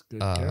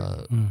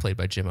 Played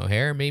by Jim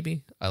O'Hare,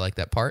 maybe. I like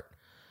that part.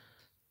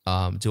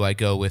 Do I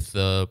go with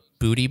the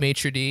booty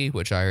maitre d',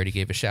 which I already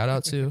gave a shout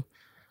out to?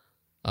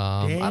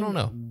 I don't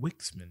know.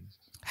 Wixman.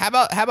 How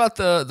about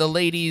the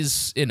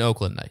ladies in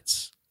Oakland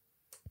Nights?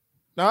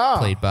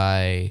 Played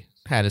by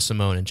Hannah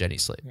Simone and Jenny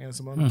Slate.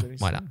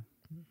 Why not?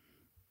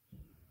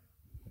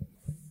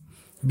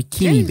 Bikini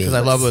Babies. Because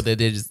I love what they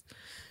did.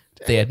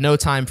 They had no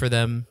time for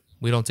them.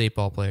 We don't date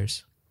ball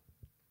players.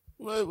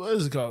 What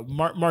is it called?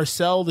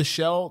 Marcel the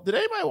Shell. Did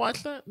anybody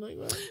watch that?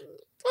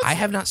 I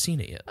have not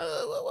seen it yet.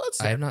 What's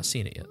that? I have not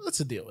seen it yet. What's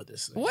the deal with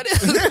this thing? What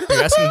is?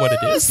 You're asking what it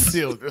is? What's the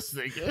deal with this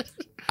thing?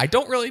 I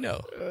don't really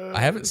know. I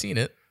haven't seen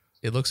it.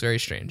 It looks very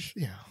strange.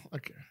 Yeah.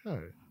 Okay. All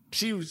right.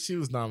 She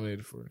was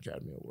nominated for an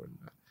Academy Award.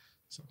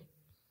 So.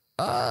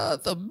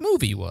 The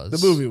movie was.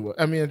 The movie was.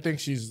 I mean, I think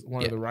she's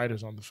one of the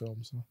writers on the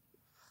film. So.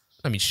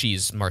 I mean,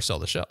 she's Marcel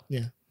the Shell.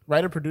 Yeah.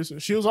 Writer,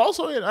 producer. She was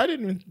also in, I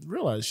didn't even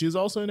realize, she was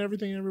also in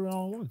Everything Everywhere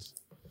All at Once.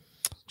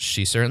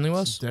 She certainly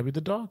was. Debbie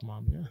the Dog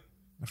Mom, yeah.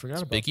 I forgot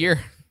about big year.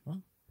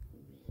 Well,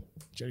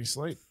 Jenny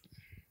Slate.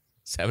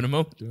 He's having a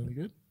moment. Doing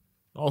good.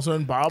 Also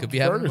in Bob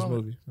Burger's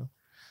movie. So.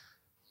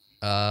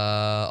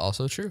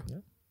 Also true. Yeah.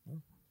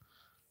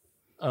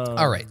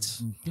 All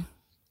right.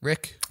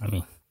 Rick, I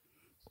mean,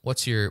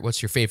 what's your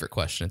favorite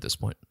question at this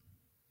point?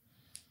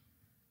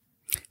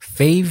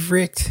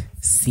 Favorite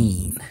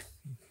scene.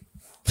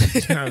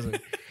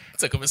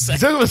 Took him a second.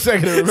 To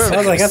remember. I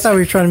was like, I thought we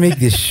were trying to make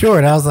this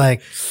short. I was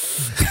like,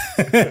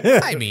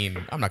 I mean,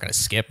 I'm not going to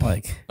skip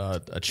a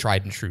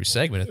tried and true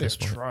segment at this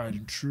point. Tried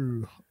and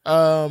true.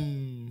 Kyle,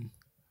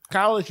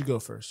 I'll let you go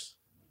first.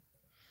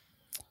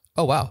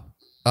 Oh, wow.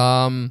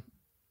 I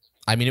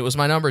mean, it was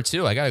my number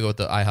 2. I got to go with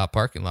the IHOP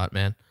parking lot,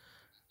 man.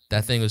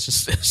 That thing was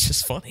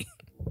just funny.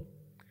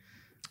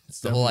 It's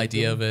the whole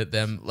idea of it.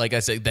 Them, like I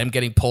said, them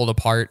getting pulled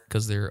apart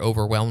because they're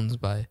overwhelmed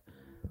by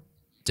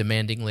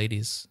demanding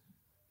ladies.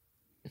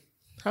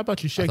 How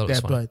about you shake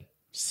that butt?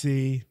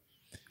 See?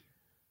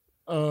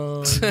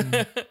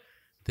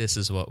 This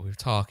is what we're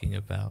talking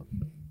about.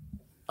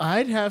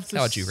 I'd have to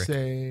How about you, Rick?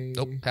 say...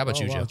 How about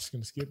you, Joe? It's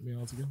going to skip me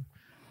altogether.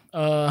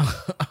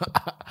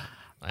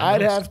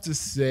 I'd have to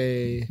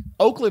say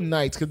Oakland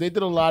Knights because they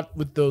did a lot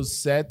with those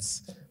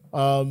sets.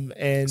 And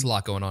There's a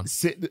lot going on.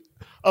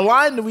 A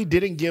line that we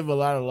didn't give a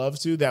lot of love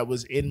to that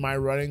was in my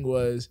running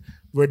was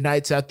we're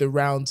knights at the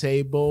round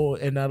table,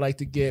 and I like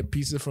to get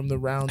pizza from the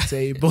round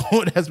table.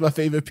 That's my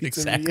favorite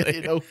pizza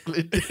in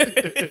Oakland.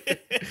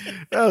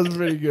 That was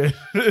pretty good.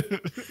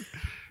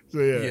 So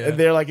yeah, and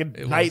they're like in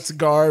knight's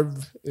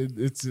garb.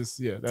 It's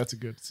just that's a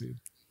good scene.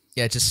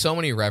 Yeah, just so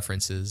many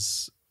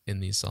references in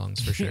these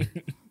songs for sure.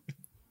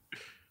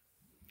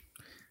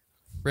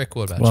 Rick,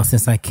 what about you? Well,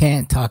 since I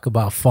can't talk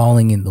about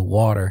Falling in the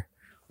Water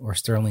or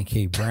Sterling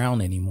K.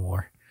 Brown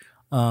anymore,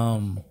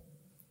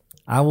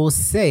 I will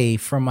say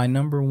from my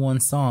number one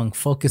song,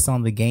 Focus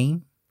on the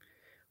Game,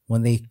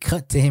 when they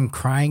cut to him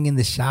crying in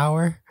the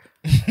shower,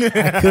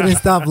 I couldn't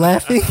stop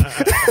laughing.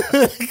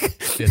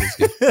 It is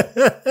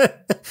good.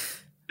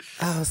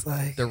 I was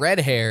like... The red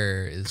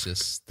hair is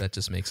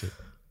just makes it.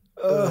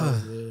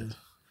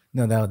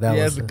 No, that he was...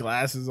 has the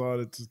glasses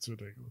on. It's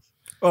ridiculous.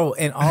 Oh,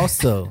 and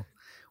also...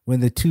 when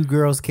the two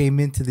girls came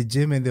into the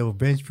gym and they were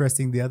bench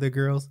pressing the other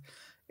girls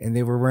and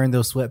they were wearing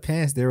those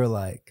sweatpants, they were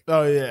like,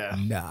 oh, yeah.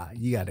 Nah,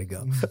 you got to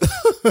go.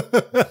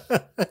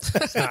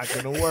 It's not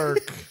going to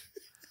work.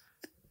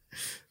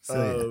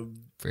 So,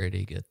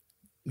 pretty good.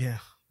 Yeah,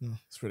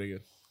 it's pretty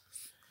good.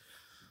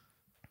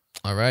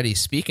 Alrighty,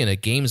 speaking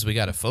of games we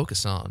got to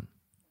focus on.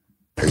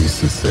 I used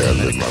to say I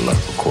live my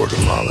life a quarter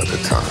mile at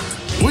a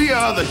time. We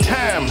are the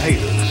time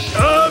haters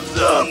of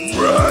the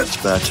brush.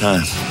 It's about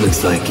time.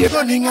 Looks like you're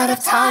Running out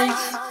of time.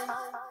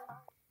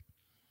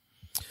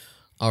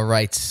 All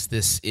right,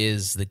 this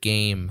is the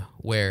game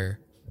where,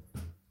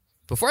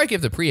 before I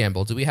give the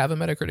preamble, do we have a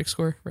Metacritic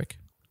score, Rick?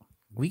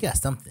 we got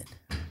something.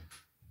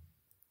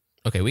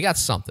 Okay, we got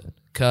something,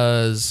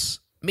 because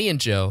me and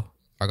Joe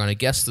are going to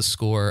guess the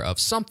score of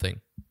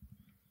something,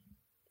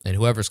 and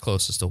whoever's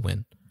closest will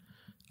win.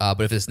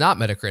 But if it's not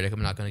Metacritic,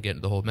 I'm not going to get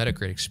into the whole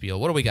Metacritic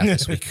spiel. What do we got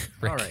this week,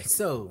 Rick? All right,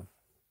 so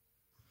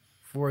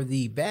for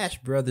the Bash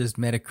Brothers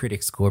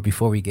Metacritic score,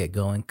 before we get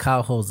going,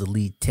 Kyle holds the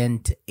lead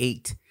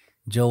 10-8.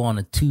 Joe on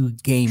a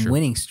 2-game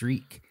winning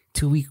streak,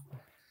 2-week,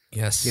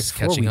 Yes, it's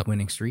catching 4-week up.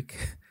 winning streak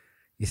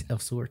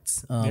of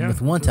sorts.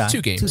 With one tie,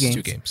 Two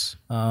games.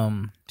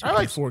 I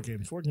like 4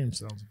 games. 4 games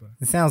sounds better.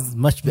 It sounds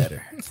much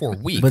better. 4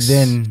 weeks, But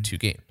then 2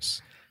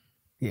 games.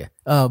 Yeah.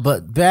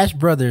 But Bash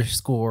Brothers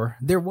score,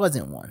 there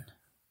wasn't one.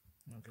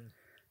 Okay.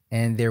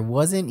 And there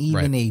wasn't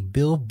even a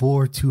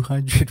Billboard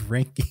 200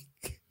 ranking.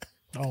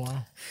 Oh,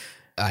 wow.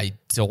 I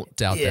don't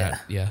doubt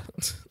that. Yeah.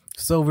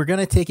 So we're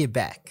going to take it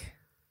back.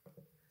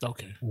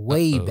 Okay.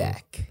 Way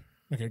back.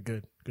 Okay,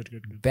 good.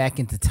 Back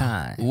into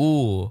time.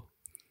 Ooh.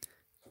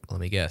 Let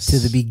me guess. To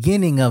the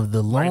beginning of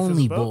the Life is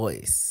Lonely About-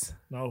 Boys.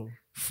 No.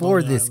 For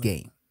Lonely this Island.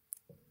 game.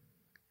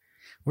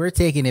 We're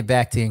taking it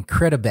back to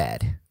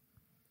Incredibad,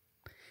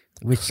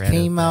 which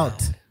came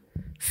out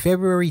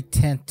February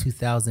 10th,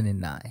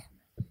 2009. I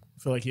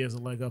feel like he has a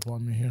leg up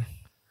on me here.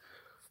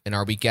 And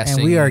are we guessing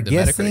And we are the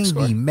guessing Metacritic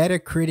score? the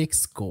Metacritic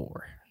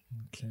score.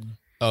 Okay.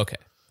 Okay.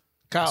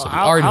 Kyle, So we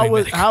are doing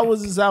Metacritic. how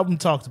was this album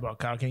talked about,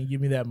 Kyle? Can you give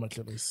me that much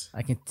at least?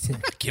 I can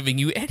Giving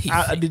you anything.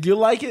 Did you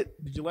like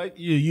it? Did you like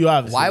you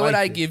obviously Why would liked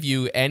I it. give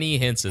you any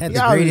hints at had this?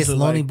 the Yeah, I greatest obviously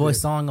Lonely liked Boy it.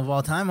 song of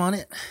all time on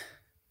it.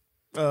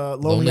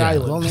 Lonely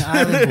Island? Lonely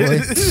Island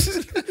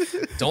Boys.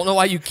 Don't know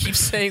why you keep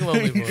saying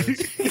Lonely Boys.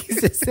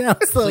 It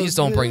sounds so Please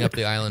don't good. bring up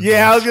the island.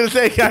 Yeah, I Boys. was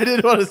gonna say I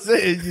didn't want to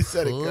say it. You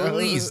said it. Kyle.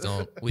 Please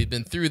don't. We've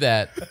been through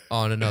that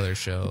on another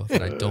show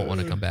that I don't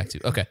want to come back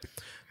to. Okay.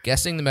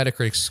 Guessing the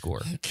Metacritic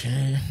score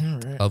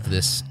of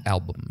this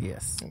album.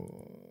 Yes.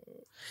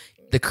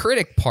 The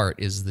critic part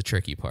is the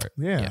tricky part.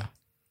 Yeah.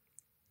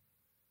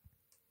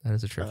 That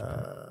is a tricky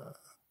part.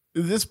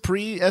 Is this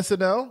pre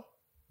SNL?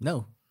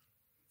 No.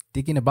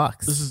 Dig in a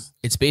box. This is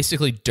It's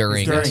basically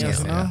during during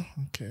SNL. SNL.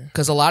 Okay.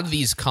 Because a lot of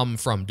these come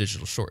from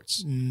digital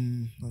shorts.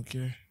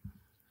 Okay.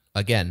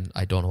 Again,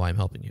 I don't know why I'm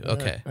helping you.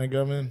 Okay. I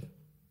come in.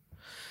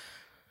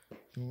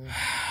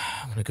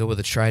 I'm going to go with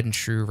a tried and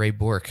true Ray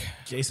Bork.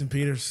 Jason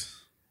Peters.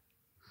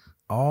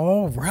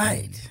 All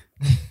right.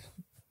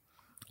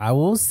 I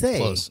will say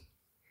Close.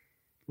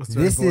 What's the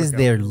this report, is Kyle?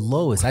 their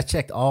lowest. I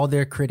checked all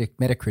their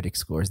Metacritic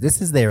scores.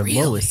 This is their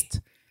Really?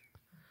 lowest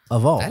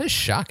of all. That is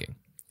shocking.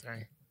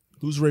 Dang.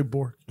 Who's Ray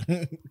Bork?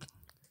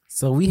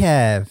 So we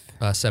have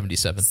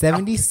 77.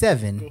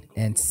 77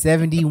 and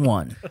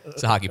 71.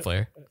 It's a hockey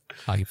player.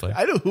 Hockey player.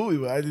 I know who he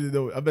was. I didn't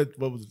know. I bet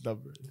what was his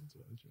number.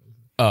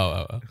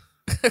 Oh.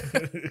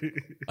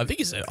 I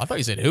thought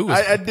you said who was.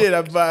 I did.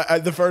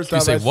 The first time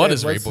You say, I what said,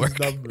 is Ray what's his Bork?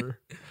 number?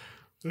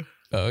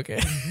 Oh, okay.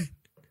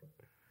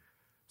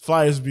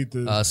 Flyers beat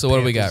the. So what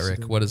do we got, Panthers.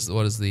 Rick? What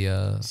is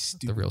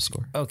the real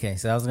score? Okay,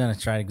 so I was going to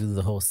try to do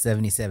the whole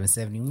 77,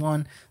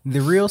 71.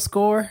 The real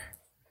score,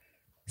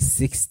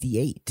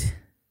 68.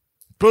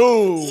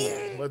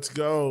 Boom! Let's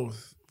go.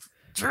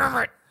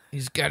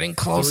 He's getting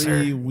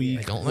closer. 3-week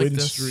I don't like win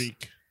this.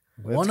 streak.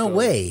 One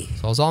away.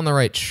 So I was on the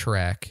right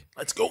track.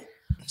 Let's go.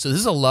 So this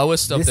is the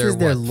lowest of This their is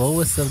their what,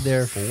 lowest of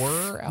their 4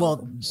 Well,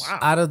 albums?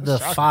 out of the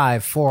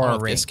 5, 4 I don't are know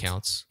if ranked. this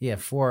counts. Yeah,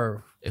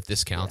 4. If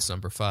this counts,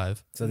 number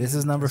 5. So this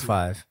is number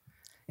 5.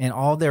 and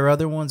all their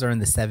other ones are in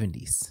the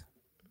 70s.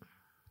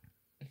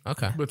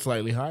 Okay. But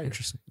slightly higher.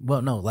 Interesting.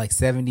 Well, no, like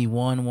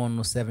 71, one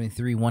was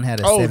 73, one had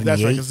a Oh, 78.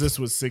 that's right, because this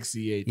was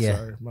 68. Yeah.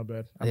 Sorry, my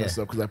bad. I Yeah. messed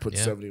up because I put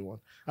Yeah. 71.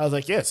 I was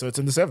like, yeah, so it's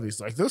in the 70s,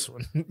 like this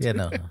one. Yeah,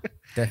 no,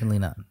 definitely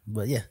not.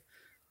 But yeah,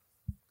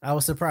 I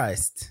was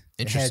surprised.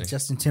 It had Interesting.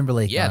 Justin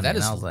Timberlake Yeah, on that it,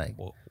 is. and I was like,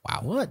 wow.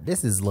 what?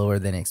 This is lower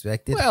than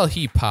expected. Well,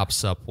 he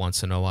pops up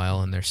once in a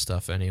while in their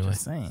stuff anyway.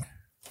 Just saying.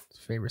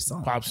 Favorite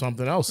song. Pop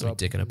something else Let me up.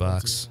 dick in a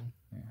box.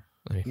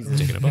 Let me He's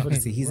dick in a What box.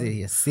 is he? He's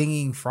a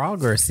singing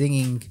frog or a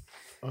singing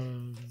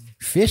Um,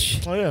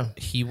 fish? oh, yeah.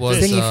 He was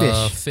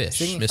Singing Fish.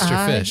 Singing- Mr.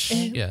 I Fish.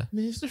 am Yeah,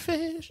 Mr.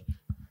 Fish.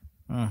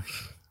 Mm.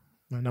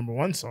 My number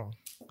one song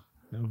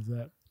of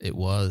that. it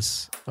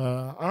was.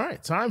 All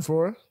right, time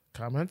for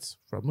comments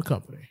from the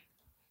company.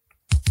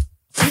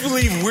 People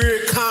leave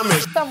weird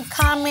comments. Some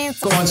comments.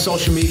 Go on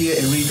social media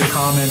and read the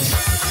comments.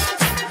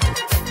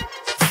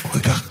 We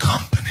got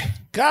company.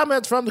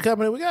 Comments from the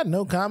company. We got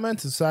no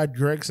comments aside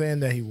Greg saying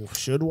that he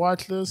should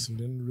watch this and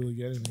didn't really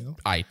get anything else.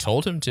 I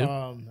told him to.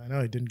 I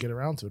know he didn't get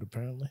around to it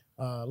apparently.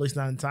 At least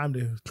not in time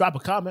to drop a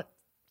comment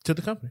to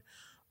the company.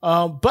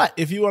 But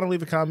if you want to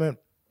leave a comment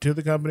to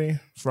the company,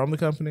 from the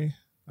company,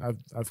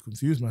 I've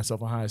confused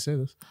myself on how I say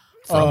this.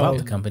 About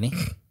the company.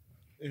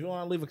 If you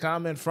want to leave a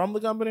comment from the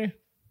company,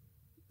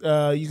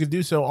 you can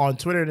do so on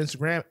Twitter and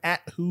Instagram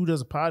at Who Does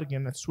a Pod.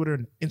 Again, that's Twitter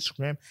and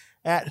Instagram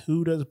at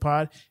Who Does a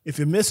Pod. If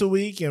you miss a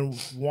week and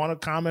want to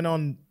comment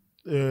on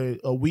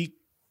a week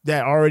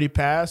that already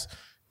passed,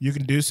 you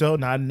can do so.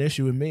 Not an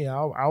issue with me.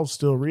 I'll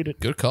still read it.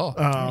 Good call.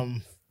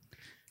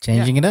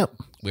 Changing it up.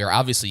 We are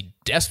obviously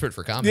desperate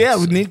for comments. Yeah,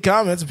 we need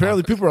comments.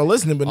 Apparently, people are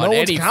listening, but on no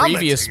one's any commenting.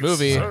 previous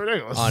movie. So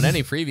ridiculous. On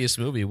any previous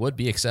movie would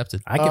be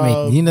accepted. I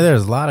can make,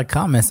 there's a lot of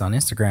comments on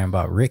Instagram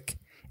about Rick,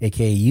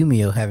 aka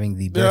Yumio, having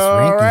the best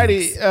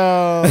Alrighty. rankings.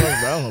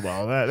 I don't know about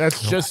all that.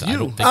 That's just I you.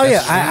 don't think Oh, yeah,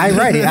 that's I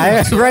write it.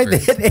 I write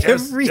that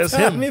every just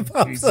time him. it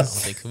pops He's up. I don't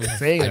think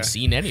Saying I've that.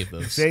 seen any of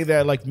those. Saying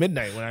that like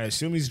midnight when I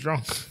assume he's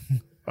drunk.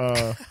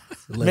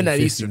 Midnight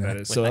Eastern, that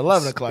is. So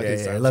 11 o'clock Yeah,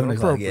 Eastern. 11 so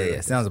o'clock. appropriate.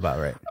 Yeah, sounds about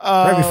right.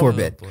 Right before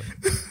bed. Boy.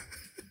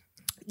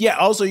 Yeah,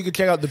 also you can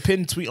check out the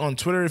pinned tweet on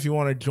Twitter if you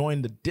want to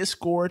join the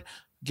Discord.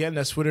 Again,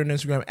 that's Twitter and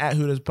Instagram at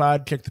Who Does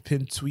Pod. Check the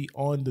pinned tweet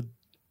on the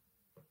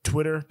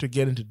Twitter to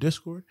get into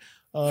Discord.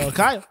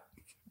 Kyle.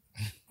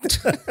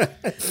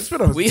 It's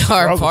been a We are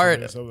struggle for part-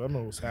 me, so I don't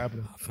know what's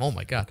happening. Oh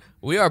my God.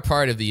 We are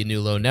part of the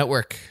New Low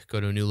Network. Go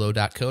to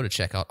newlow.co to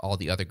check out all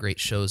the other great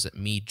shows that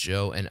me,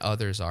 Joe, and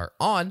others are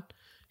on.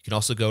 You can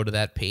also go to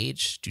that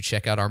page to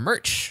check out our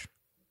merch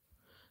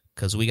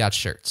because we got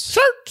shirts.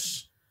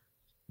 Shirts.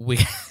 We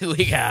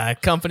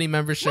got company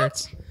member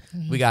shirts.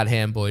 We got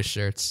Handboy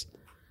shirts.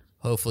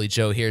 Hopefully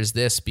Joe hears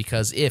this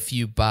because if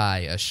you buy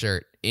a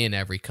shirt in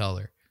every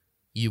color,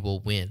 you will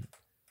win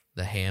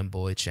the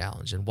Handboy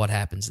Challenge. And what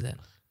happens then?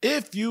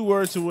 If you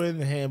were to win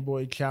the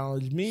Handboy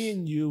Challenge, me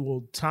and you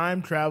will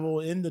time travel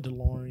in the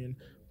DeLorean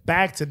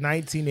back to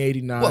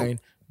 1989. Whoa.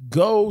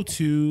 Go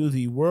to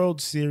the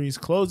World Series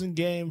closing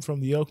game from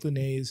the Oakland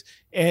A's,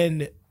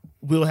 and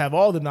we'll have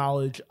all the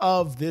knowledge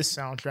of this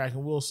soundtrack,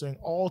 and we'll sing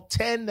all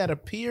 10 that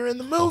appear in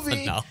the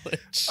movie.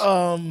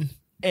 Knowledge.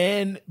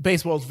 And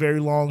baseball's very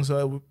long,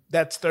 so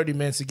that's 30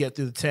 minutes to get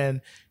through the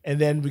 10, and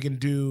then we can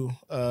do.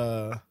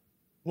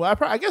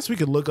 I guess we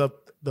could look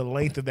up the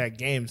length of that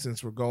game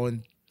since we're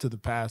going to the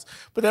past,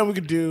 but then we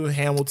could do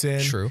Hamilton.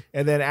 True.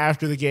 And then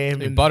after the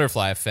game, In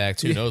Butterfly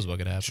Effect, who knows what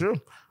could happen?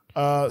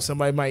 true.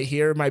 Somebody might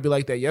hear. It might be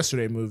like that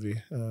Yesterday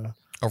movie.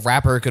 A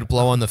rapper could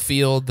blow on the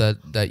field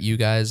that you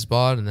guys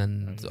bought, and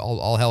then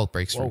all hell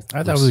breaks loose.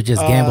 I thought we would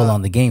just gamble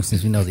on the game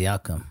since we know the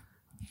outcome.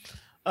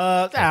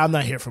 I'm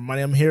not here for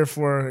money. I'm here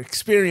for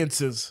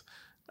experiences.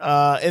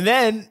 And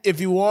then if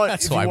you want,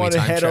 That's if why you we want to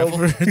time head travel.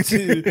 over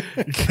to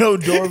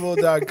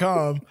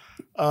JoeDorville.com,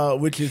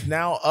 which is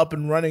now up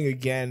and running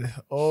again.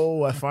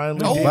 Oh, I finally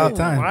did. about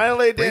time.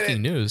 Finally did Breaking it.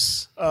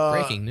 news.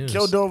 Breaking news.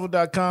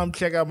 JoeDorville.com.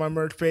 Check out my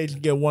merch page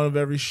and get one of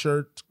every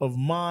shirt of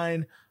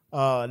mine.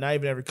 Not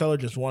even every color,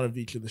 just one of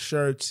each of the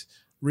shirts.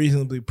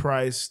 Reasonably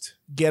priced.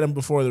 Get them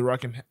before the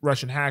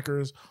Russian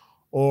hackers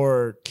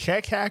or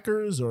Czech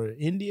hackers or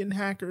Indian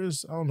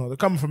hackers. I don't know. They're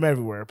coming from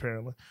everywhere,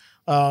 apparently.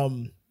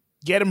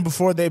 Get them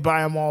before they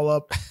buy them all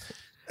up.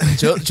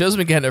 Joe's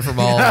been getting it from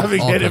all I've been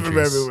all getting it from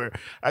countries. everywhere.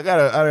 I got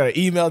an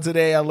email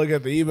today. I look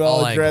at the email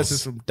All address. angles.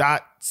 It's from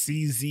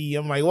 .cz.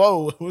 I'm like,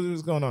 whoa,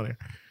 what's going on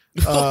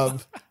here?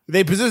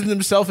 They position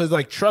themselves as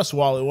like Trust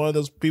Wallet, one of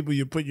those people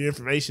you put your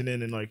information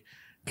in and like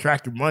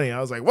track your money.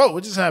 I was like, whoa,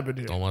 what just happened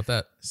here? Don't want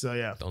that. So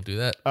yeah. Don't do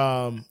that.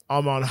 I'm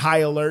on high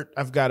alert.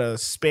 I've got a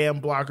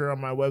spam blocker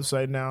on my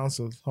website now,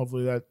 so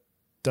hopefully that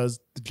does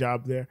the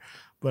job there.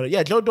 But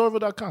yeah,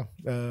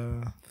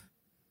 JoeDorville.com.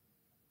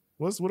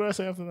 What did I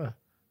say after that?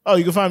 Oh,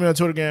 you can find me on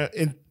Twitter.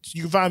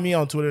 You can find me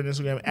on Twitter and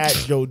Instagram at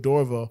Joe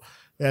Dorvo.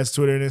 That's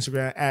Twitter and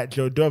Instagram at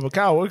Joe Dorvo.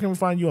 Kyle, where can we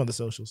find you on the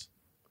socials?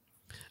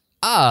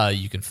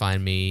 You can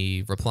find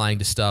me replying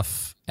to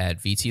stuff at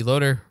VT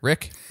Loader.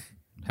 Rick,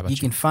 how about You you?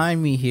 can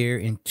find me here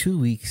in 2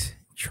 weeks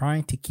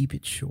trying to keep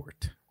it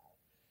short.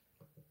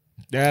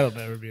 That'll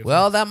never be.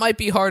 Well, that might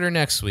be harder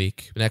next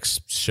week,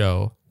 next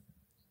show,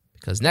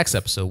 because next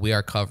episode we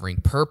are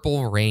covering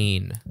Purple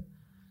Rain,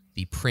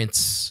 the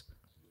Prince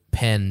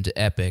penned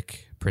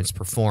epic, Prince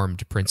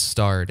performed, Prince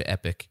starred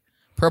epic.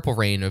 Purple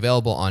Rain,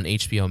 available on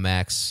HBO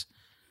Max.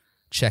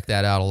 Check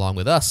that out along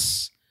with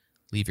us.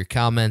 Leave your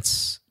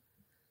comments,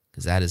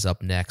 because that is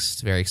up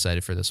next. Very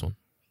excited for this one.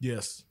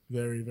 Yes,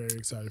 very, very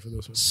excited for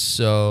this one.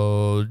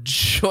 So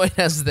join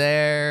us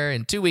there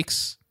in 2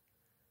 weeks,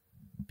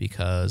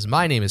 because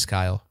my name is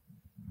Kyle,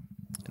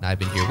 and I've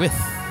been here with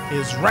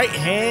His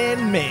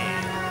right-hand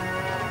man.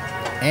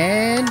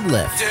 And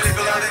left. Dearly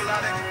beloved,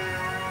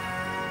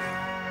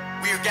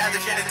 we are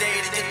gathered here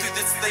today to get through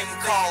this thing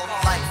called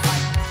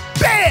life.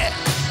 Bam!